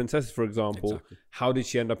mentioned the princess, for example. Exactly. How did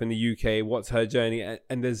she end up in the UK? What's her journey?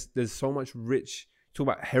 And there's so much rich talk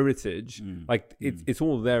about heritage. Like it's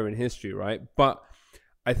all there in history, right? But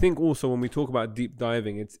I think also when we talk about deep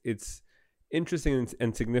diving, it's interesting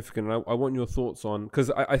and significant. And I want your thoughts on, because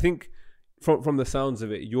I think from the sounds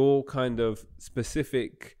of it, your kind of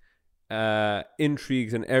specific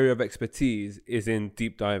intrigues and area of expertise is in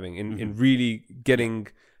deep diving, in really getting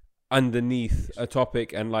underneath a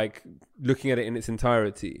topic and like looking at it in its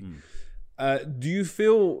entirety. Do you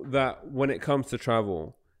feel that when it comes to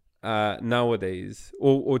travel nowadays,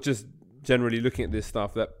 or just generally looking at this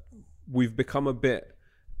stuff, that we've become a bit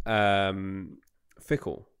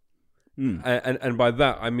fickle? And by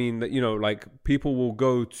that I mean that, like people will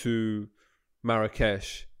go to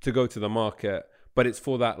Marrakesh to go to the market, but it's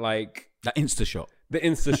for that, like, that Insta shot. The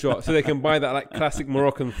Insta shot, so they can buy that like classic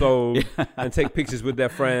Moroccan thobe and take pictures with their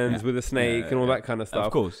friends with a snake and all that kind of stuff.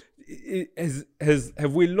 Of course.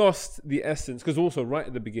 Have we lost the essence? Because also right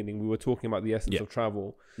at the beginning we were talking about the essence of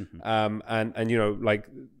travel, and like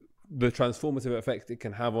the transformative effect it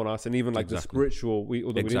can have on us, and even like the spiritual.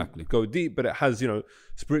 Although we didn't go deep, but it has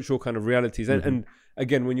spiritual kind of realities. And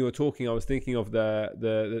again, when you were talking, I was thinking of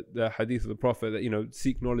the hadith of the Prophet that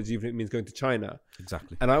seek knowledge even if it means going to China.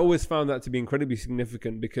 Exactly. And I always found that to be incredibly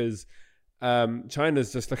significant, because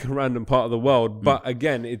China's just like a random part of the world. But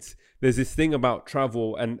again, there's this thing about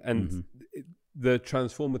travel and the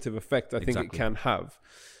transformative effect I think it can have.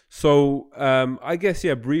 So I guess,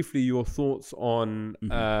 briefly your thoughts on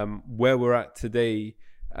where we're at today.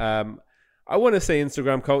 I want to say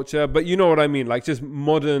Instagram culture, but you know what I mean, like just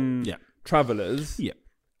modern travelers.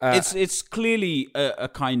 It's clearly a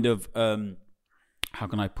kind of how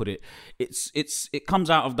can I put it? It comes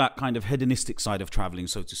out of that kind of hedonistic side of traveling,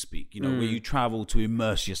 so to speak. Where you travel to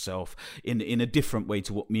immerse yourself in a different way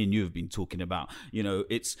to what me and you have been talking about.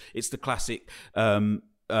 It's the classic.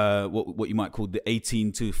 What you might call the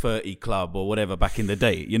 18 to 30 club or whatever back in the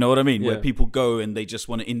day. You know what I mean? Where people go and they just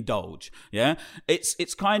want to indulge. Yeah,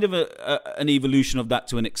 it's kind of an evolution of that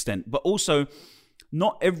to an extent, but also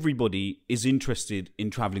not everybody is interested in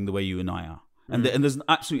traveling the way you and I are. And there's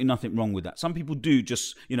absolutely nothing wrong with that. Some people do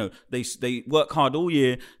just, they work hard all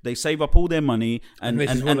year, they save up all their money, and they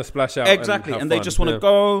just want to splash out. Exactly, and they just want to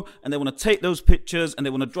go, and they want to take those pictures, and they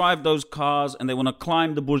want to drive those cars, and they want to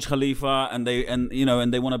climb the Burj Khalifa, and they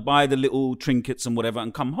want to buy the little trinkets and whatever,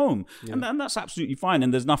 and come home, and that's absolutely fine.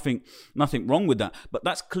 And there's nothing wrong with that. But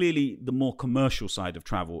that's clearly the more commercial side of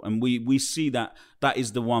travel, and we see that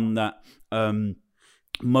is the one that.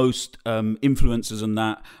 Most influencers and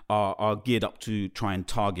that are geared up to try and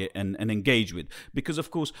target and engage with, because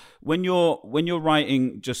of course when you're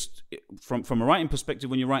writing, just from a writing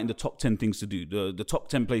perspective, when you're writing the top 10 things to do, the top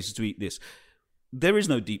 10 places to eat this, there is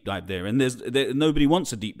no deep dive there, and nobody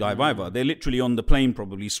wants a deep dive either. They're literally on the plane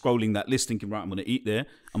probably scrolling that list thinking, right, I'm going to eat there,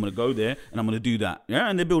 I'm going to go there, and I'm going to do that,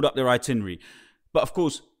 and they build up their itinerary. But of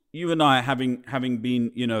course you and I, having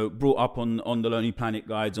been brought up on the Lonely Planet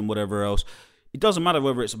guides and whatever else, it doesn't matter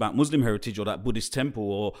whether it's about Muslim heritage or that Buddhist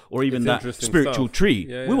temple or even that spiritual tree.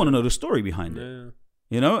 We want to know the story behind it.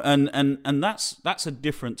 And that's a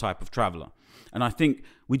different type of traveler. And I think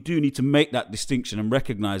we do need to make that distinction and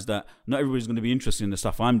recognize that not everybody's going to be interested in the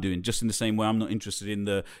stuff I'm doing, just in the same way I'm not interested in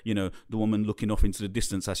the woman looking off into the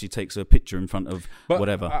distance as she takes her picture in front of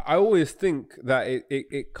whatever. I always think that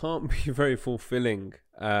it can't be very fulfilling,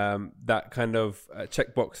 that kind of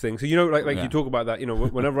checkbox thing. So, you talk about that,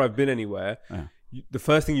 whenever I've been anywhere, the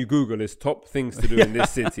first thing you Google is top things to do in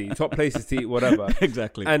this city, top places to eat, whatever.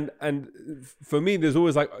 Exactly. And for me, there's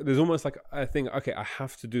almost like I think, okay, I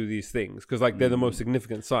have to do these things because they're the most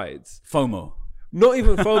significant sites. FOMO. Not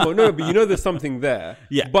even FOMO, no, but there's something there.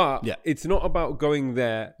 But yeah. It's not about going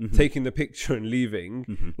there, taking the picture and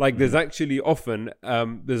leaving. There's actually often,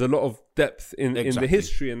 there's a lot of depth in the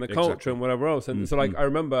history and the culture and whatever else. And so I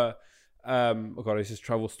remember oh god, it's just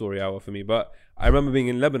travel story hour for me. But I remember being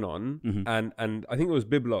in Lebanon, and I think it was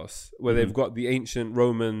Byblos, where they've got the ancient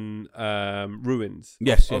Roman ruins.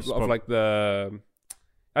 Yes, of like the.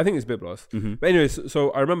 I think it's Byblos. But anyways,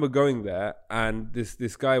 so I remember going there, and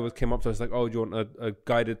this guy came up to us like, "Oh, do you want a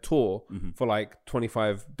guided tour for like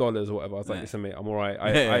 $25 or whatever?" I was like, "Listen, mate, I'm all right."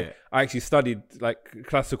 I actually studied like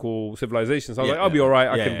classical civilizations. So I was like, "I'll be all right.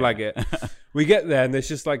 I can blag it." We get there, and there's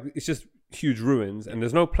just like it's just huge ruins, and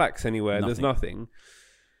there's no plaques anywhere. There's nothing.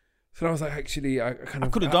 So I was like, actually, I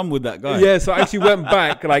could have done with that guy. Yeah, so I actually went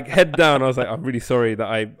back, like head down. I was like, I'm really sorry that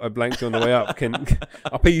I blanked you on the way up.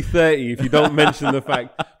 I'll pay you 30 if you don't mention the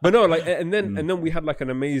fact. But no, like, and then we had like an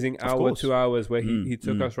amazing hour, 2 hours where he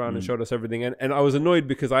took us around and showed us everything. And I was annoyed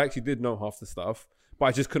because I actually did know half the stuff, but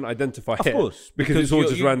I just couldn't identify it. Of course, because it's all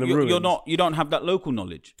just random ruins. You don't have that local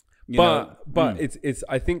knowledge. But it's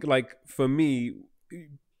I think like for me,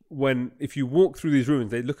 if you walk through these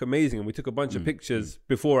ruins, they look amazing, and we took a bunch of pictures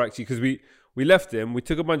before actually, because we left him, we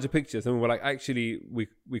took a bunch of pictures, and we were like, actually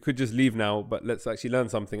we could just leave now, but let's actually learn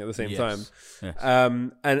something at the same time. Yes.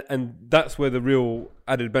 And that's where the real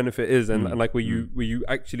added benefit is, and like where you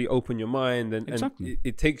actually open your mind, and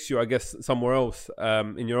it takes you, I guess, somewhere else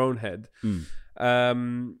in your own head.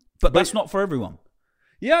 But that's not for everyone.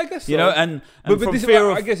 Yeah, I guess so. You know, and but this is,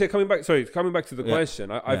 I guess, coming back to the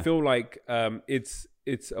question, I feel like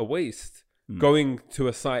it's a waste going to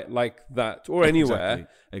a site like that or anywhere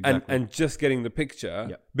and just getting the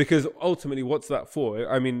picture, because ultimately, what's that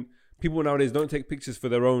for? I mean, people nowadays don't take pictures for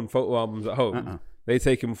their own photo albums at home. They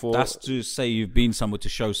take them for... That's to say you've been somewhere to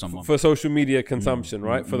show someone. For social media consumption,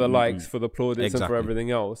 right? For the likes, for the plaudits, and for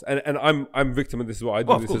everything else. And I'm victim of this as well. I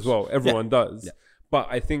do this as well. Everyone does. Yeah. But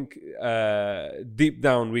I think deep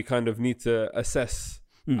down, we kind of need to assess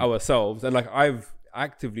ourselves. And like I've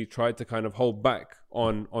actively tried to kind of hold back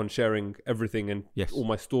on sharing everything and all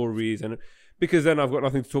my stories, and because then I've got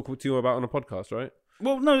nothing to talk to you about on a podcast, right?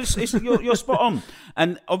 Well, no, you're spot on.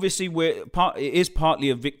 And obviously it is partly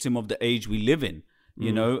a victim of the age we live in.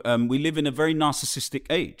 You know, we live in a very narcissistic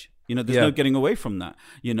age. You know, there's no getting away from that.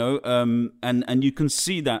 You know, and you can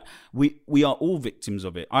see that we are all victims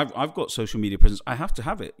of it. I've got social media presence. I have to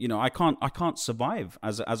have it. You know, I can't survive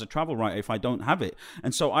as a travel writer if I don't have it.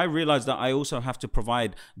 And so I realized that I also have to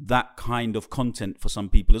provide that kind of content for some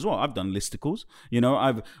people as well. I've done listicles. You know,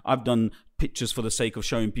 I've done pictures for the sake of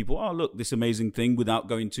showing people, oh, look, this amazing thing, without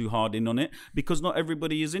going too hard in on it, because not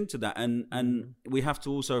everybody is into that. And we have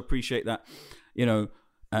to also appreciate that, you know.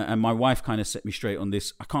 And my wife kind of set me straight on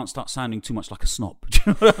this. I can't start sounding too much like a snob. Do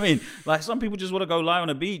you know what I mean? Like, some people just want to go lie on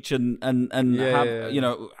a beach and have, you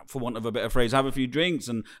know, for want of a better phrase, have a few drinks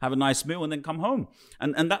and have a nice meal and then come home.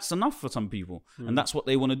 And that's enough for some people. And that's what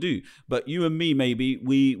they want to do. But you and me, maybe,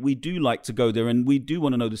 we do like to go there, and we do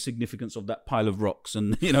want to know the significance of that pile of rocks.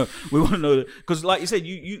 And, you know, we want to know, because like you said,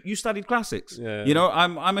 you studied classics. Yeah. You know,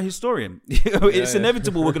 I'm a historian. You know, it's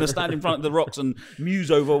inevitable we're going to stand in front of the rocks and muse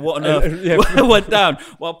over what on earth went down.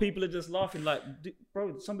 While people are just laughing like,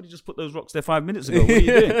 bro, somebody just put those rocks there 5 minutes ago. What are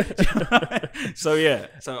you doing?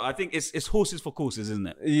 So I think it's horses for courses, isn't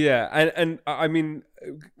it? Yeah, and I mean,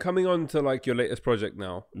 coming on to like your latest project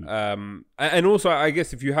now, and also I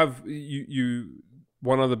guess if you have you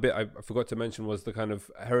one other bit I forgot to mention was the kind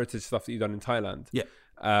of heritage stuff that you've done in Thailand. Yeah.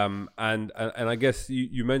 And I guess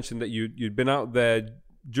you mentioned that you'd been out there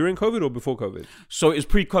during COVID or before COVID? So it was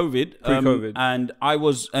pre-COVID. Pre-COVID. And I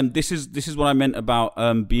was, and this is what I meant about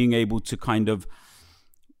being able to kind of,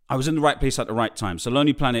 I was in the right place at the right time. So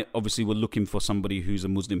Lonely Planet, obviously, we're looking for somebody who's a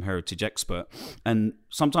Muslim heritage expert. And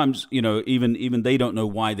sometimes, you know, even they don't know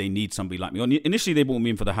why they need somebody like me. Initially, they brought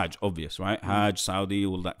me in for the Hajj, obvious, right? Hajj, Saudi,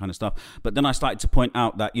 all that kind of stuff. But then I started to point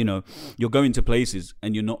out that, you know, you're going to places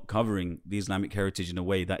and you're not covering the Islamic heritage in a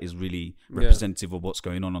way that is really representative of what's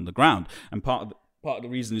going on the ground. And part of the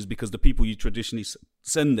reason is because the people you traditionally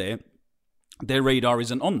send there, their radar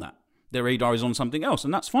isn't on that. Their radar is on something else,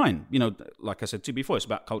 and that's fine. You know, like I said to you before, it's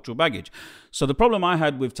about cultural baggage. So the problem I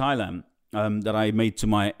had with Thailand,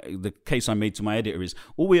 the case I made to my editor is,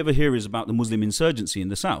 all we ever hear is about the Muslim insurgency in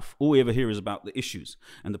the south. All we ever hear is about the issues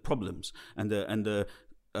and the problems and the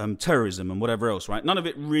terrorism and whatever else, right? None of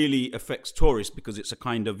it really affects tourists because it's a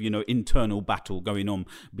kind of, you know, internal battle going on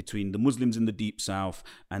between the Muslims in the deep south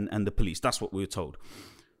and the police. That's what we were told.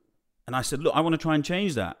 And I said, look, I want to try and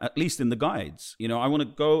change that, at least in the guides. You know, I want to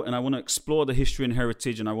go and I want to explore the history and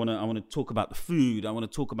heritage, and I want to talk about the food. I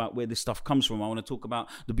want to talk about where this stuff comes from. I want to talk about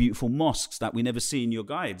the beautiful mosques that we never see in your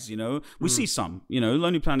guides, you know. We see some, you know,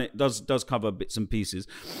 Lonely Planet does cover bits and pieces.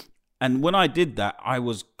 And when I did that, I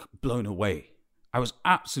was blown away. I was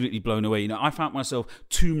absolutely blown away. I found myself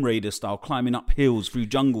Tomb Raider style, climbing up hills through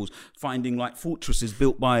jungles, finding like fortresses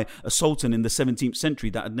built by a sultan in the 17th century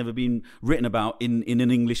that had never been written about in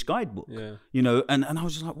an English guidebook. Yeah. And I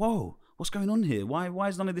was just like, whoa, what's going on here? Why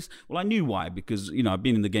is none of this? Well, I knew why, because, I've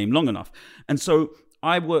been in the game long enough. And so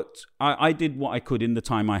I did what I could in the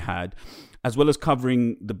time I had, as well as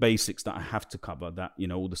covering the basics that I have to cover, that,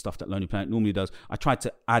 all the stuff that Lonely Planet normally does. I tried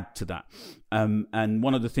to add to that. And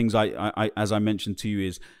one of the things I as I mentioned to you,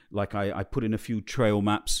 is like I put in a few trail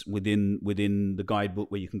maps within the guidebook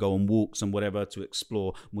where you can go on walks and whatever to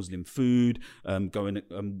explore Muslim food, go and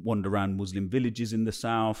wander around Muslim villages in the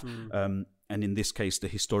south, and in this case, the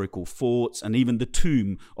historical forts, and even the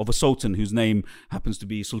tomb of a sultan whose name happens to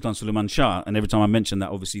be Sultan Suleiman Shah. And every time I mention that,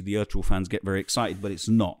 obviously the Ertugrul fans get very excited, but it's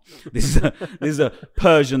not. This is a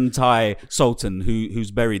Persian Thai sultan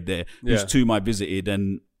who's buried there, whose tomb I visited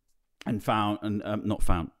and found, and not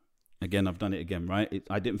found. Again, I've done it again, right?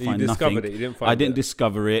 I didn't find nothing. You didn't find I didn't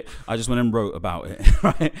discover it. I just went and wrote about it,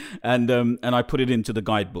 right? And I put it into the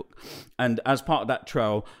guidebook. And as part of that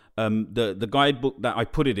trail, the guidebook that I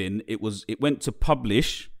put it in, it went to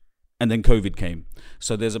publish, and then COVID came.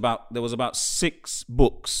 So there was about 6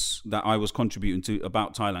 books that I was contributing to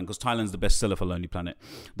about Thailand, because Thailand's the bestseller for Lonely Planet,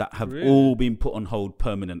 that have all been put on hold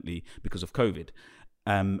permanently because of COVID.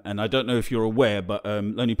 And I don't know if you're aware, but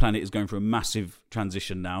Lonely Planet is going through a massive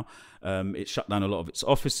transition now. It shut down a lot of its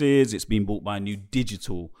offices. It's been bought by a new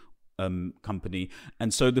digital company,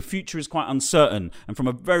 and so the future is quite uncertain. And from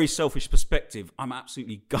a very selfish perspective, I'm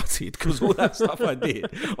absolutely gutted, because all that stuff I did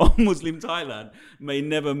on Muslim Thailand may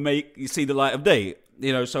never see the light of day.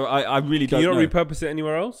 So I really don't know. Can you not repurpose it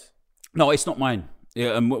anywhere else? No, it's not mine.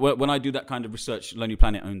 Yeah, and when I do that kind of research, Lonely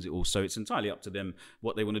Planet owns it all, so it's entirely up to them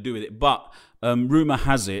what they want to do with it. But rumor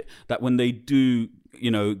has it that when they do,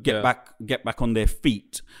 get back on their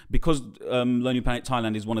feet, because Lonely Planet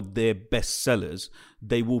Thailand is one of their best sellers,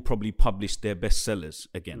 they will probably publish their best sellers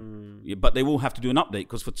again. But they will have to do an update,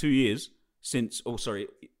 because for 2 years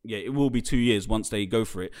it will be 2 years once they go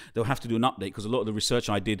for it. They'll have to do an update, because a lot of the research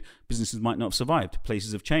I did, businesses might not have survived.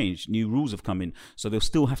 Places have changed. New rules have come in. So they'll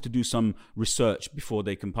still have to do some research before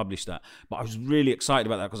they can publish that. But I was really excited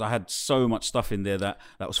about that, because I had so much stuff in there that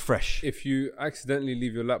was fresh. If you accidentally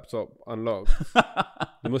leave your laptop unlocked,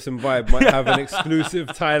 the Muslim Vibe might have an exclusive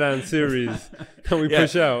Thailand series that we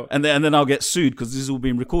push out. And then I'll get sued, because this is all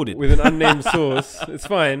being recorded. With an unnamed source. It's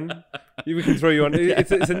fine. We can throw you on.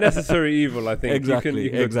 It's a necessary evil, I think. Exactly. You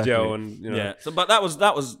can go to jail and, Yeah. So, but that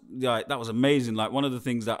was amazing. Like, one of the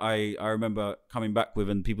things that I remember coming back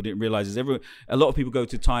with, and people didn't realize, is a lot of people go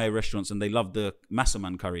to Thai restaurants and they love the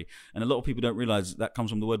masaman curry, and a lot of people don't realize that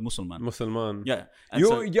comes from the word Musulman. Yeah.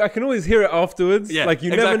 I can always hear it afterwards. Yeah, like,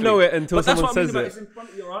 you never know it until someone says it. It's in front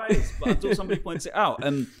of your eyes, but until somebody points it out.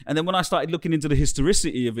 And then when I started looking into the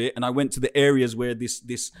historicity of it, and I went to the areas where this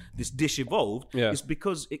dish evolved, it's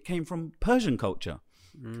because it came from Persian culture.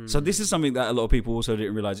 So this is something that a lot of people also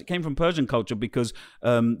didn't realize. It came from Persian culture, because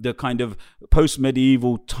the kind of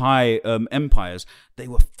post-medieval Thai empires, they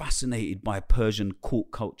were fascinated by Persian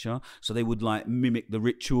court culture. So they would like mimic the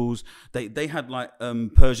rituals. They had like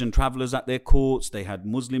Persian travelers at their courts. They had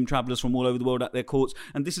Muslim travelers from all over the world at their courts.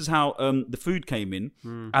 And this is how the food came in,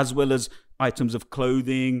 as well as items of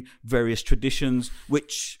clothing, various traditions,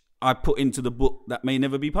 which I put into the book that may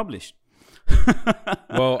never be published.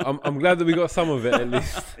 Well, I'm glad that we got some of it at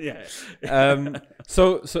least. Yeah.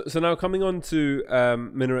 So now coming on to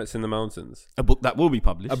Minarets in the Mountains, a book that will be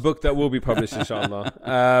published. Inshallah.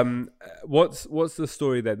 What's the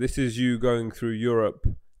story there? This is you going through Europe,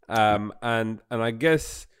 and I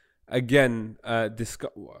guess again, I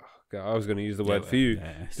was going to use the word for you,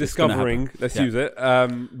 discovering. Let's use it.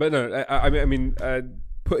 But no, I mean.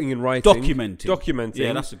 Putting in writing, documenting.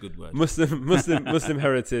 Yeah, that's a good word. Muslim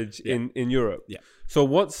heritage in Europe. Yeah. So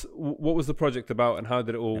what was the project about, and how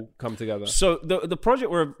did it all come together? So the project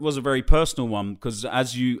was a very personal one, because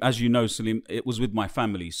as you know, Salim, it was with my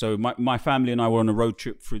family. So my family and I were on a road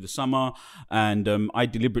trip through the summer, and I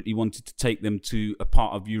deliberately wanted to take them to a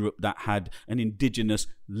part of Europe that had an indigenous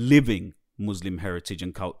living Muslim heritage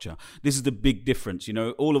and culture. This is the big difference.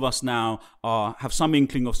 All of us now have some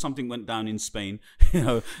inkling of something went down in Spain,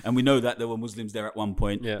 and we know that there were Muslims there at one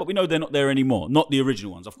point, but we know they're not there anymore. Not the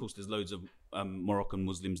original ones. Of course, there's loads of Moroccan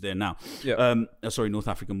Muslims there now. North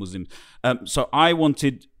African Muslims. So I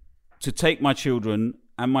wanted to take my children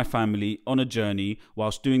and my family on a journey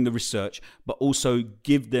whilst doing the research, but also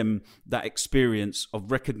give them that experience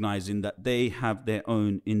of recognizing that they have their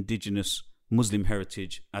own indigenous Muslim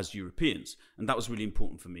heritage as Europeans. And that was really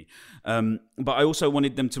important for me. But I also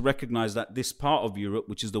wanted them to recognize that this part of Europe,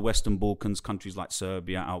 which is the Western Balkans, countries like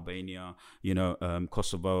Serbia, Albania,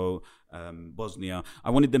 Kosovo, Bosnia, I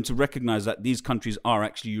wanted them to recognize that these countries are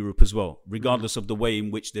actually Europe as well, regardless of the way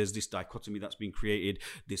in which there's this dichotomy that's been created,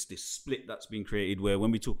 this split that's been created, where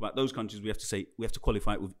when we talk about those countries, we have to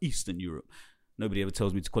qualify it with Eastern Europe. Nobody ever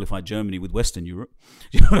tells me to qualify Germany with Western Europe.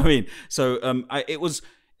 Do you know what I mean? So it was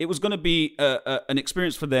going to be an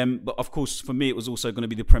experience for them, but of course, for me, it was also going to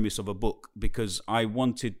be the premise of a book, because I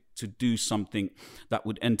wanted to do something that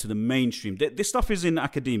would enter the mainstream. This stuff is in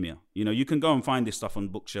academia. You can go and find this stuff on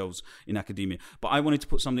bookshelves in academia, but I wanted to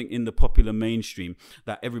put something in the popular mainstream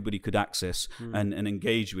that everybody could access and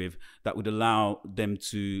engage with, that would allow them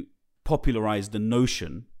to popularize the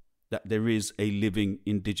notion that there is a living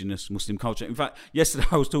indigenous Muslim culture. In fact, yesterday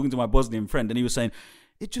I was talking to my Bosnian friend, and he was saying,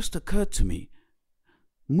 it just occurred to me,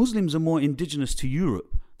 Muslims are more indigenous to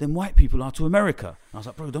Europe than white people are to America. And I was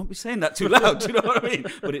like, bro, don't be saying that too loud. Do you know what I mean?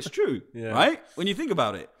 But it's true, right? When you think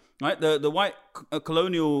about it, right? The white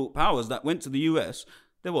colonial powers that went to the US,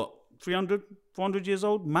 they're what, 300, 400 years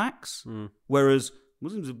old max? Whereas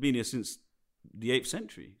Muslims have been here since the 8th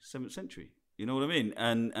century, 7th century. You know what I mean?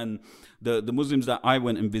 And the Muslims that I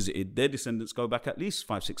went and visited, their descendants go back at least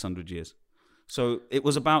 500-600 years. So it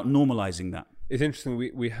was about normalizing that. It's interesting.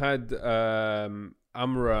 We had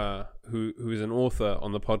Amra, who is an author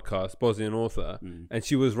on the podcast, Bosnian author, and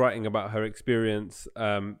she was writing about her experience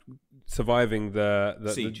surviving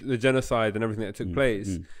the genocide and everything that took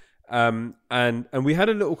place. And we had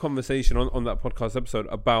a little conversation on that podcast episode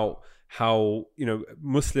about how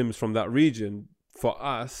Muslims from that region, for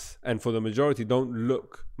us and for the majority, don't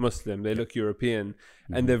look Muslim, they look European,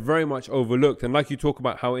 and they're very much overlooked. And like you talk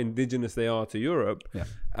about how indigenous they are to Europe,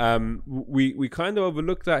 we kind of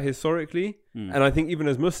overlook that historically. And I think even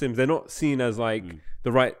as Muslims, they're not seen as like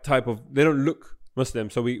the right type of, they don't look Muslim,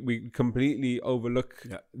 so we completely overlook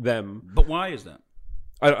them. But why is that?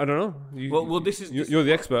 I don't know. You're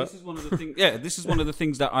the expert. This is one of the things. Yeah, this is one of the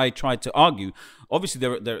things that I tried to argue. Obviously,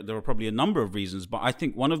 there are probably a number of reasons, but I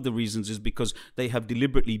think one of the reasons is because they have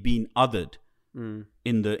deliberately been othered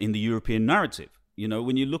in the European narrative.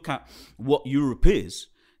 When you look at what Europe is,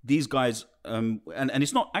 these guys, and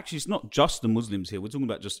it's not just the Muslims here. We're talking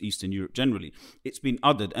about just Eastern Europe generally. It's been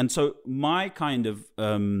othered, and so my kind of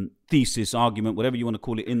thesis, argument, whatever you want to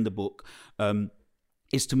call it, in the book.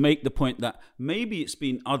 Is to make the point that maybe it's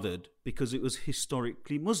been othered because it was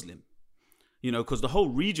historically Muslim, because the whole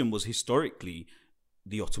region was historically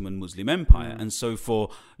the Ottoman Muslim Empire, and so from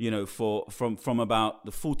about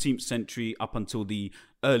the 14th century up until the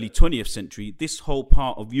early 20th century, this whole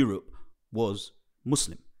part of Europe was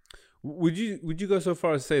Muslim. Would you go so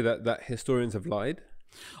far as to say that historians have lied?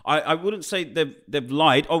 I wouldn't say they've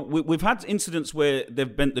lied. We've had incidents where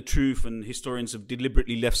they've bent the truth, and historians have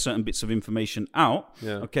deliberately left certain bits of information out.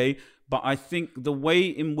 Yeah. Okay, but I think the way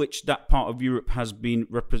in which that part of Europe has been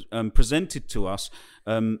presented to us,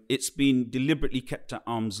 it's been deliberately kept at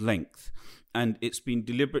arm's length, and it's been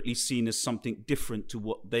deliberately seen as something different to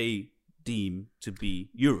what they deem to be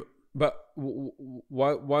Europe. But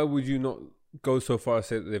why would you not go so far as to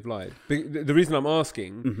say that they've lied? The reason I'm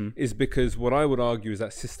asking is because what I would argue is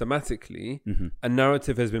that systematically a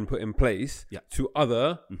narrative has been put in place to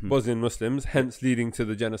other Bosnian Muslims, hence leading to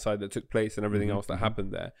the genocide that took place and everything else that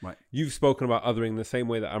happened there. Right. You've spoken about othering the same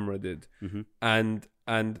way that Amra did. And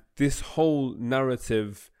this whole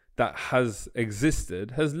narrative that has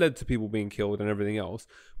existed has led to people being killed and everything else,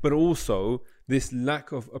 but also this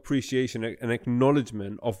lack of appreciation and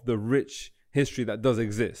acknowledgement of the rich history that does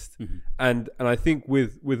exist. And I think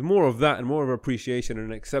with more of that and more of appreciation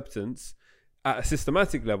and acceptance at a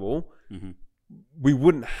systematic level, we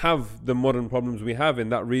wouldn't have the modern problems we have in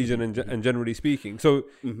that region and generally speaking. So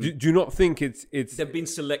do you not think it's they've been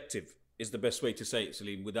selective is the best way to say it,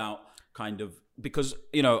 Salim, without kind of, because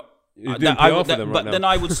then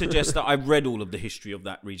I would suggest that I've read all of the history of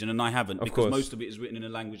that region, and I haven't, because most of it is written in a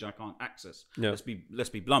language I can't access. Let's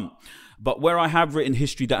be blunt. But where I have written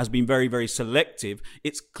history that has been very, very selective,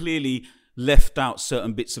 it's clearly left out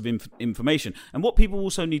certain bits of information. And what people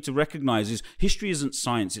also need to recognize is history isn't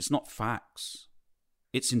science. It's not facts.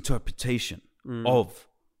 It's interpretation of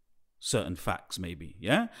certain facts, maybe.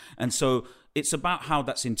 Yeah. And so it's about how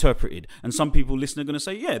that's interpreted. And some people listening are going to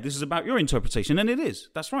say, yeah, this is about your interpretation. And it is.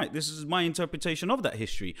 That's right. This is my interpretation of that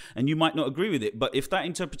history. And you might not agree with it. But if that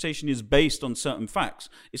interpretation is based on certain facts,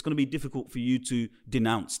 it's going to be difficult for you to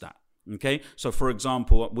denounce that. Okay? So, for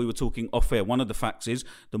example, we were talking off air. One of the facts is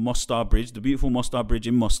the Mostar Bridge, the beautiful Mostar Bridge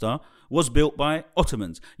in Mostar, was built by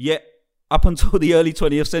Ottomans. Yet, up until the early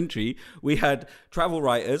 20th century, we had travel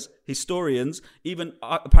writers, historians, even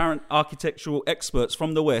apparent architectural experts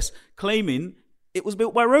from the West claiming it was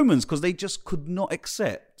built by Romans because they just could not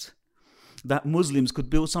accept that Muslims could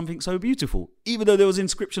build something so beautiful, even though there was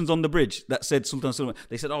inscriptions on the bridge that said Sultan Suleiman.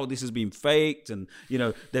 They said, "Oh, this has been faked," and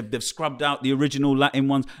they've scrubbed out the original Latin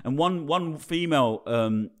ones. And one female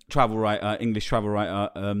travel writer, English travel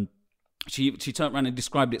writer, she turned around and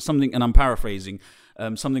described it something, and I'm paraphrasing,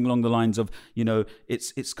 something along the lines of,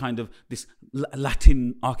 it's kind of this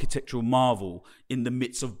Latin architectural marvel in the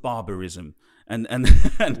midst of barbarism. And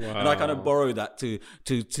I kind of borrow that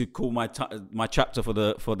to call my chapter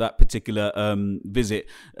for that particular visit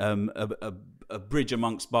a bridge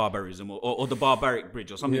amongst barbarism or the barbaric bridge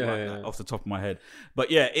or something that off the top of my head.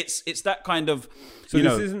 But yeah, it's that kind of So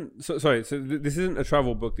this isn't a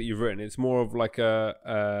travel book that you've written. It's more of like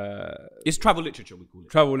it's travel literature, we call it.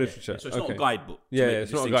 Travel literature. Yeah. So it's not a guidebook.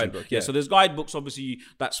 It's not a guidebook. Yeah. So there's guidebooks, obviously,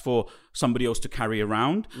 that's for somebody else to carry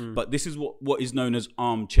around. But this is what is known as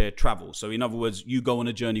armchair travel. So in other words, you go on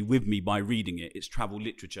a journey with me by reading it. It's travel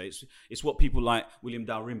literature. It's what people like William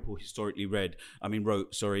Dalrymple historically wrote.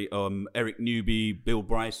 Eric Newby, Bill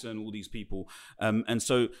Bryson, all these people. And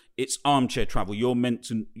so it's armchair travel. You're meant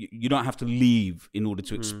to, you don't have to leave in order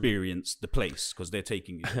to experience the place because they're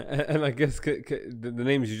taking you. And I guess the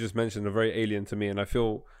names you just mentioned are very alien to me. And I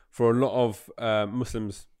feel for a lot of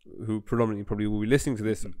Muslims who predominantly probably will be listening to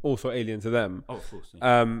this, also alien to them. Oh, of course.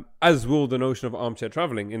 Yeah. As will the notion of armchair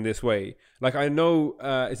traveling in this way. Like I know,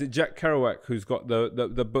 is it Jack Kerouac who's got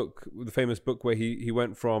the book, the famous book where he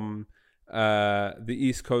went from the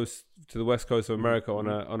East Coast to the West Coast of America on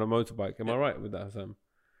a motorbike. Am I right with that, Sam?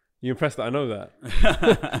 You impressed that I know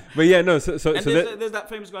that. But yeah, no. So there's that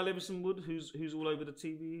famous guy, Levison Wood, who's all over the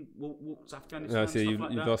TV, walks Afghanistan. No, see, you've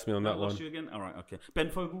lost me on that one. Lost you again. All right, okay. Ben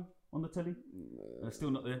Fogle on the telly.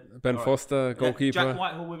 Still not there. Ben Foster, goalkeeper. Jack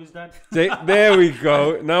Whitehall with his dad. There we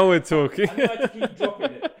go. Now we're talking. I had to keep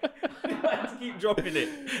dropping it. Keep dropping it.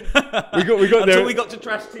 We got until there. We got to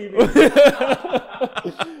trash TV.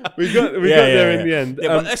 we got there in the end.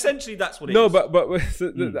 Yeah, but essentially that's what it is. No, but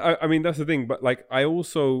I mean that's the thing. But like I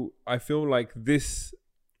feel like this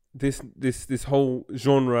whole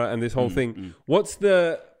genre and this whole thing. What's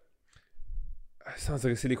the? It sounds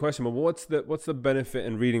like a silly question, but what's the benefit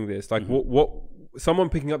in reading this? Like what someone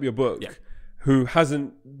picking up your book. Yeah. Who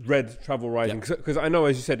hasn't read travel writing? Because I know,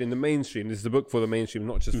 as you said, in the mainstream, this is a book for the mainstream,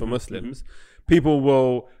 not just for Muslims. People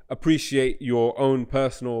will appreciate your own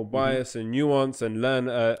personal bias and nuance and learn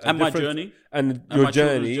my journey and your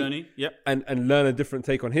journey, and learn a different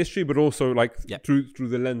take on history, but also like through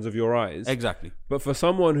the lens of your eyes. Exactly. But for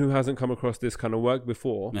someone who hasn't come across this kind of work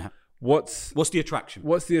before. What's the attraction?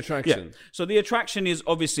 What's the attraction? Yeah. So the attraction is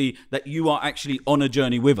obviously that you are actually on a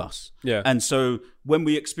journey with us. Yeah. And so when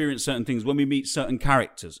we experience certain things, when we meet certain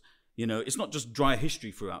characters, it's not just dry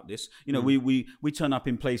history throughout this. We turn up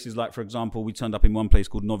in places like, for example, we turned up in one place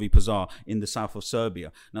called Novi Pazar in the south of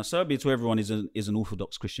Serbia. Now, Serbia, to everyone, is an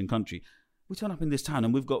Orthodox Christian country. We turn up in this town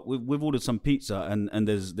and we've ordered some pizza and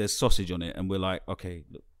there's sausage on it, and we're like, okay,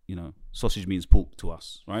 look, sausage means pork to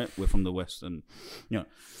us, right? We're from the West and,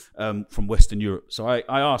 from Western Europe. So I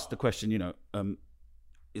asked the question,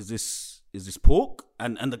 is this pork?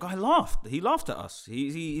 And the guy laughed. He laughed at us.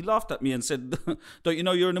 He laughed at me and said, don't you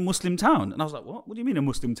know you're in a Muslim town? And I was like, what? What do you mean a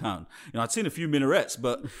Muslim town? I'd seen a few minarets,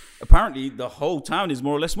 but apparently the whole town is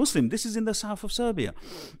more or less Muslim. This is in the south of Serbia.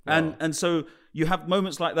 Wow. And so you have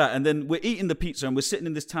moments like that, and then we're eating the pizza and we're sitting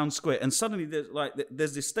in this town square, and suddenly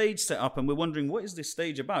there's this stage set up, and we're wondering, what is this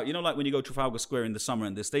stage about? Like when you go to Trafalgar Square in the summer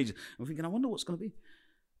and there's stages, and we're thinking, I wonder what's going to be.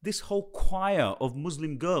 This whole choir of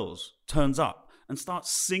Muslim girls turns up and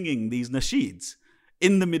starts singing these nasheeds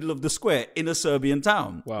in the middle of the square in a Serbian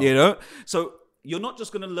town. Wow. So you're not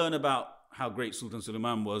just going to learn about how great Sultan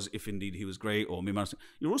Suleiman was, if indeed he was great, or Mimar.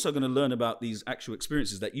 You're also going to learn about these actual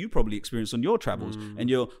experiences that you probably experienced on your travels, and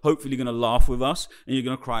you're hopefully going to laugh with us, and you're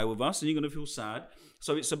going to cry with us, and you're going to feel sad.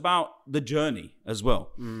 So it's about the journey as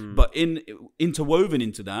well. But interwoven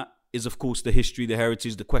into that is, of course, the history, the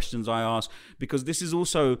heritage, the questions I ask, because this is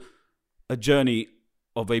also a journey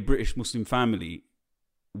of a British Muslim family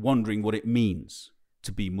wondering what it means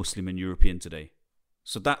to be Muslim and European today.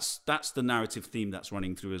 So that's the narrative theme that's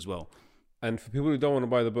running through as well. And for people who don't want to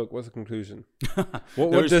buy the book, what's the conclusion?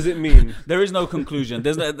 What does it mean? There is no conclusion.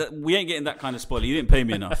 We ain't getting that kind of spoiler. You didn't pay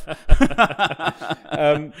me enough.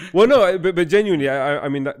 Well, no, but genuinely, I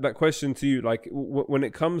mean, that question to you, like when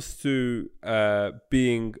it comes to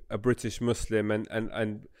being a British Muslim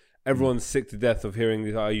and everyone's sick to death of hearing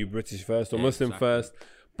this, are you British first or Muslim first?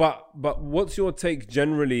 But what's your take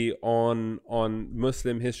generally on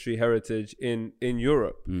Muslim history heritage in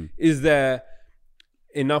Europe? Is there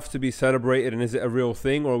enough to be celebrated, and is it a real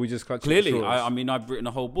thing, or are we just clutching at Clearly, straws? I mean, I've written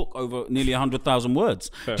a whole book over nearly 100,000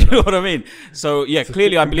 words. Do you know what I mean? So yeah,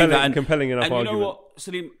 clearly I believe that. And compelling enough and you argument. know what,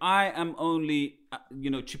 Salim? I am only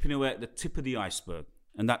chipping away at the tip of the iceberg.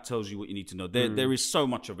 And that tells you what you need to know. There is so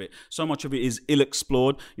much of it. So much of it is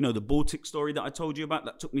ill-explored. You know, the Baltic story that I told you about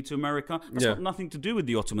that took me to America, that's got nothing to do with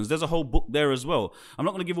the Ottomans. There's a whole book there as well. I'm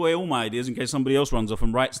not going to give away all my ideas in case somebody else runs off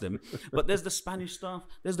and writes them. But there's the Spanish stuff.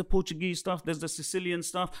 There's the Portuguese stuff. There's the Sicilian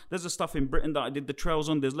stuff. There's the stuff in Britain that I did the trails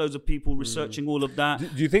on. There's loads of people researching all of that.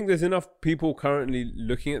 Do you think there's enough people currently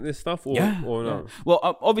looking at this stuff, or no? Yeah. Well,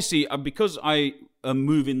 obviously, because I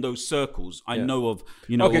move in those circles, I know of,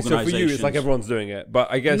 Okay, organizations. so for you, it's like everyone's doing it,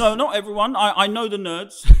 but I guess No, not everyone. I know the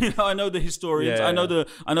nerds. I know the historians. Yeah. I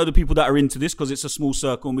know the people that are into this because it's a small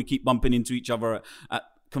circle and we keep bumping into each other at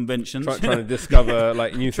conventions, trying to discover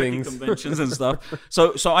like new things, conventions and stuff.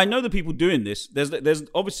 So I know the people doing this. There's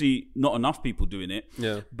obviously not enough people doing it.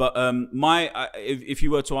 Yeah. But if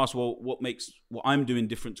you were to ask, well, what makes what I'm doing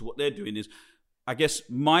different to what they're doing is, I guess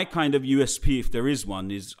my kind of USP, if there is one,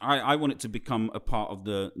 is I want it to become a part of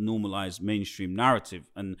the normalized mainstream narrative,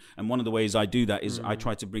 and one of the ways I do that is I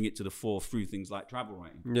try to bring it to the fore through things like travel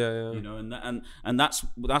writing. Yeah. You know, and that's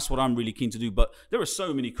what I'm really keen to do. But there are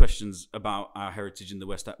so many questions about our heritage in the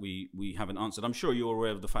West that we haven't answered. I'm sure you're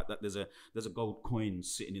aware of the fact that there's a gold coin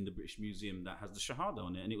sitting in the British Museum that has the Shahada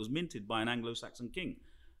on it, and it was minted by an Anglo-Saxon king.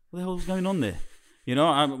 What the hell is going on there? You know,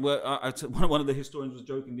 one of the historians was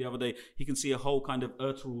joking the other day. He can see a whole kind of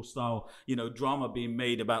Ertugrul style, drama being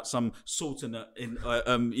made about some sultanate in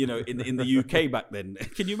the UK back then.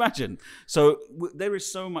 Can you imagine? So there is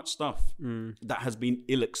so much stuff that has been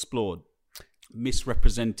ill-explored,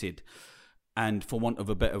 misrepresented, and, for want of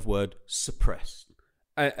a better word, suppressed.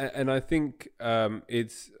 And I think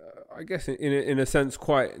it's, I guess, in a sense,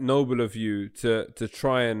 quite noble of you to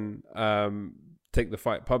try and take the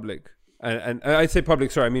fight public. And I say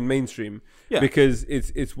public, sorry, I mean mainstream, because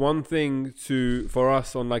it's one thing for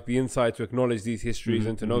us on like the inside to acknowledge these histories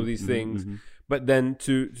and to know these things, but then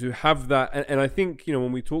to have that, and I think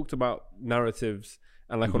when we talked about narratives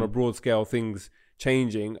and like on a broad scale things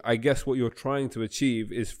changing, I guess what you're trying to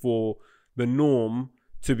achieve is for the norm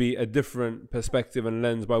to be a different perspective and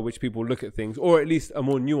lens by which people look at things, or at least a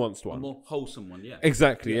more nuanced one, a more wholesome one. Yeah,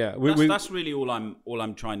 exactly. Yeah, that's really all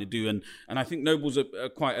I'm trying to do, and I think noble's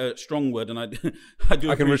quite a strong word, and I do.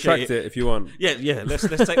 I can retract it if you want. Yeah. Let's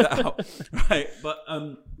take that out, right? But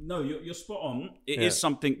no, you're spot on. It is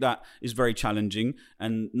something that is very challenging,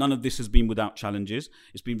 and none of this has been without challenges.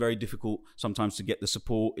 It's been very difficult sometimes to get the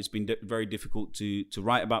support. It's been very difficult to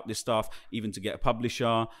write about this stuff, even to get a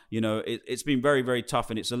publisher. It's been very, very tough.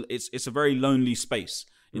 And it's a very lonely space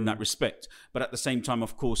in that respect. But at the same time,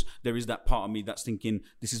 of course, there is that part of me that's thinking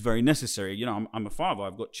this is very necessary. I'm a father.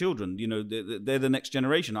 I've got children. They're the next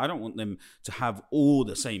generation. I don't want them to have all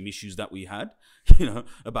the same issues that we had.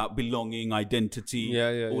 About belonging, identity,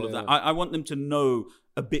 all of that. I want them to know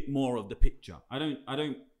a bit more of the picture. I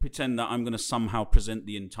don't pretend that I'm going to somehow present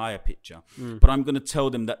the entire picture, but I'm going to tell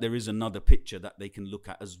them that there is another picture that they can look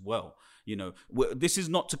at as well. This is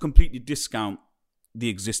not to completely discount the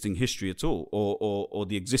existing history at all, or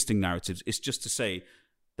the existing narratives. It's just to say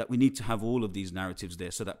that we need to have all of these narratives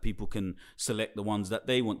there so that people can select the ones that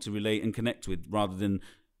they want to relate and connect with, rather than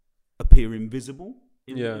appear invisible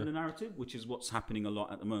in the narrative, which is what's happening a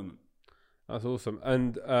lot at the moment. That's awesome.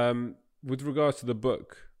 And with regards to the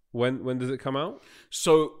book, when does it come out?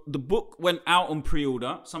 So the book went out on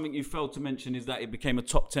pre-order. Something you failed to mention is that it became a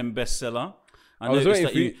top 10 bestseller. I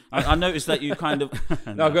noticed that you kind of...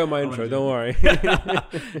 No, I'll go my intro, don't worry.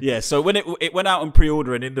 Yeah, so when it went out on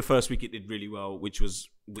pre-order, and in the first week it did really well, which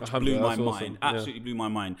blew my mind. Absolutely blew my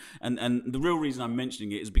mind. And the real reason I'm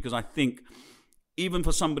mentioning it is because I think even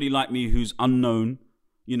for somebody like me who's unknown,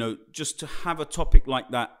 just to have a topic like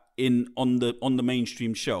that on the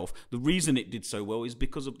mainstream shelf, the reason it did so well is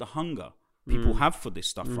because of the hunger people have for this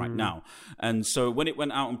stuff right now. And so when it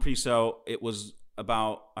went out on pre-sale, it was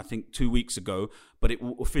about, I think, 2 weeks ago, but it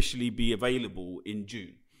will officially be available in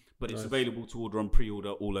June. But it's available to order on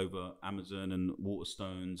pre-order all over Amazon and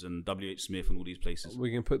Waterstones and WH Smith and all these places.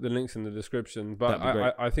 We can put the links in the description. But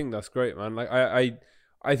I think that's great, man. Like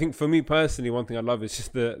I think for me personally, one thing I love is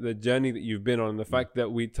just the journey that you've been on, the fact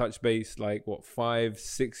that we touched base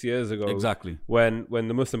 5-6 years ago. Exactly. When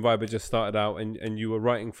the Muslim Vibe had just started out and you were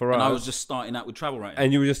writing for us. And I was just starting out with travel writing.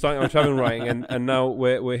 And you were just starting out with travel writing and now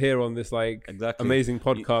we're here on this amazing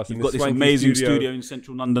podcast. You've got this amazing studio in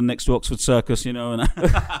central London next to Oxford Circus, and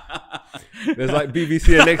There's like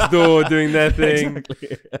BBC are next door doing their thing.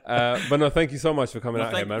 Exactly. But no, thank you so much for coming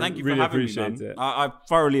out here, man. Thank you really for having appreciate me, man. it. I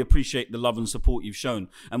thoroughly appreciate the love and support you've shown.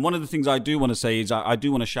 And one of the things I do want to say is I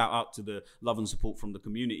do want to shout out to the love and support from the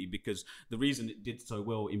community, because the reason it did so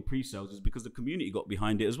well in pre-sales is because the community got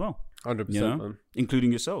behind it as well. 100%, man.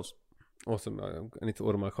 Including yourselves. Awesome. I need to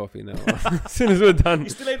order my coffee now. As soon as we're done. He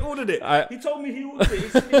still ain't ordered it. He told me he ordered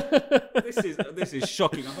it. This is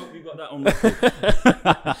shocking. I hope you got that on record.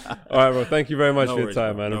 All right, bro. Thank you very much for your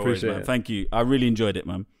time, man. I appreciate it. Thank you. I really enjoyed it,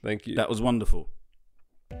 man. Thank you. That was wonderful.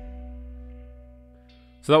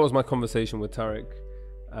 So that was my conversation with Tariq.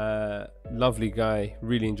 Lovely guy.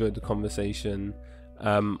 Really enjoyed the conversation.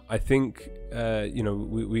 I think,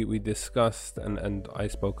 we discussed and I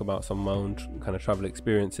spoke about some of my own kind of travel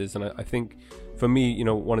experiences. And I think for me,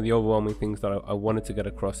 one of the overwhelming things that I wanted to get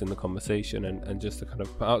across in the conversation and just to kind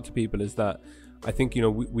of put out to people is that I think,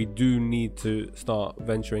 we do need to start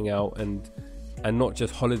venturing out and not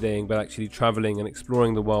just holidaying, but actually traveling and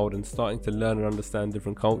exploring the world and starting to learn and understand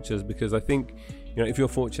different cultures. Because I think, if you're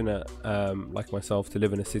fortunate, like myself, to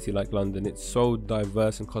live in a city like London, it's so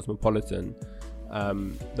diverse and cosmopolitan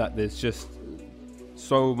that there's just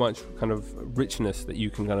so much kind of richness that you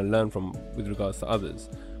can kind of learn from with regards to others.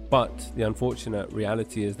 But the unfortunate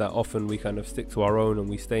reality is that often we kind of stick to our own and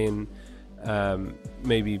we stay in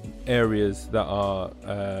maybe areas that are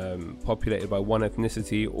populated by one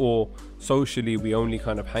ethnicity, or socially we only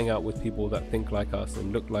kind of hang out with people that think like us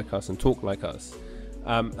and look like us and talk like us.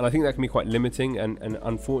 And I think that can be quite limiting and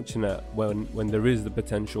unfortunate when there is the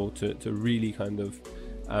potential to really kind of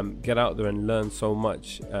get out there and learn so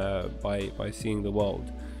much by seeing the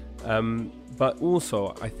world. But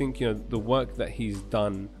also, I think the work that he's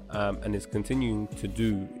done and is continuing to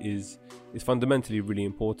do is fundamentally really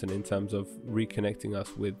important in terms of reconnecting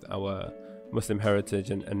us with our Muslim heritage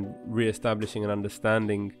and re-establishing and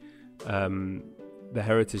understanding the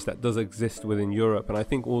heritage that does exist within Europe. And I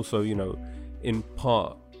think also, in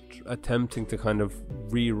part, attempting to kind of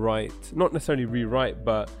not necessarily rewrite,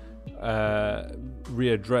 but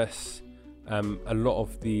readdress a lot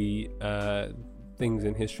of the things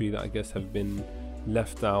in history that I guess have been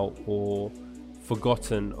left out or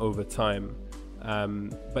forgotten over time.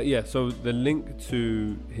 But yeah, so the link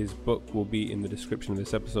to his book will be in the description of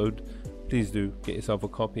this episode. Please do get yourself a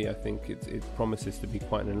copy. I think it promises to be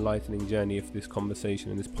quite an enlightening journey if this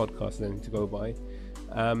conversation and this podcast is anything to go by.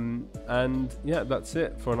 And yeah, that's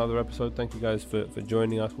it for another episode. Thank you guys for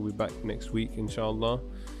joining us. We'll be back next week, inshallah.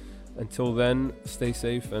 Until then, stay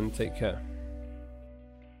safe and take care.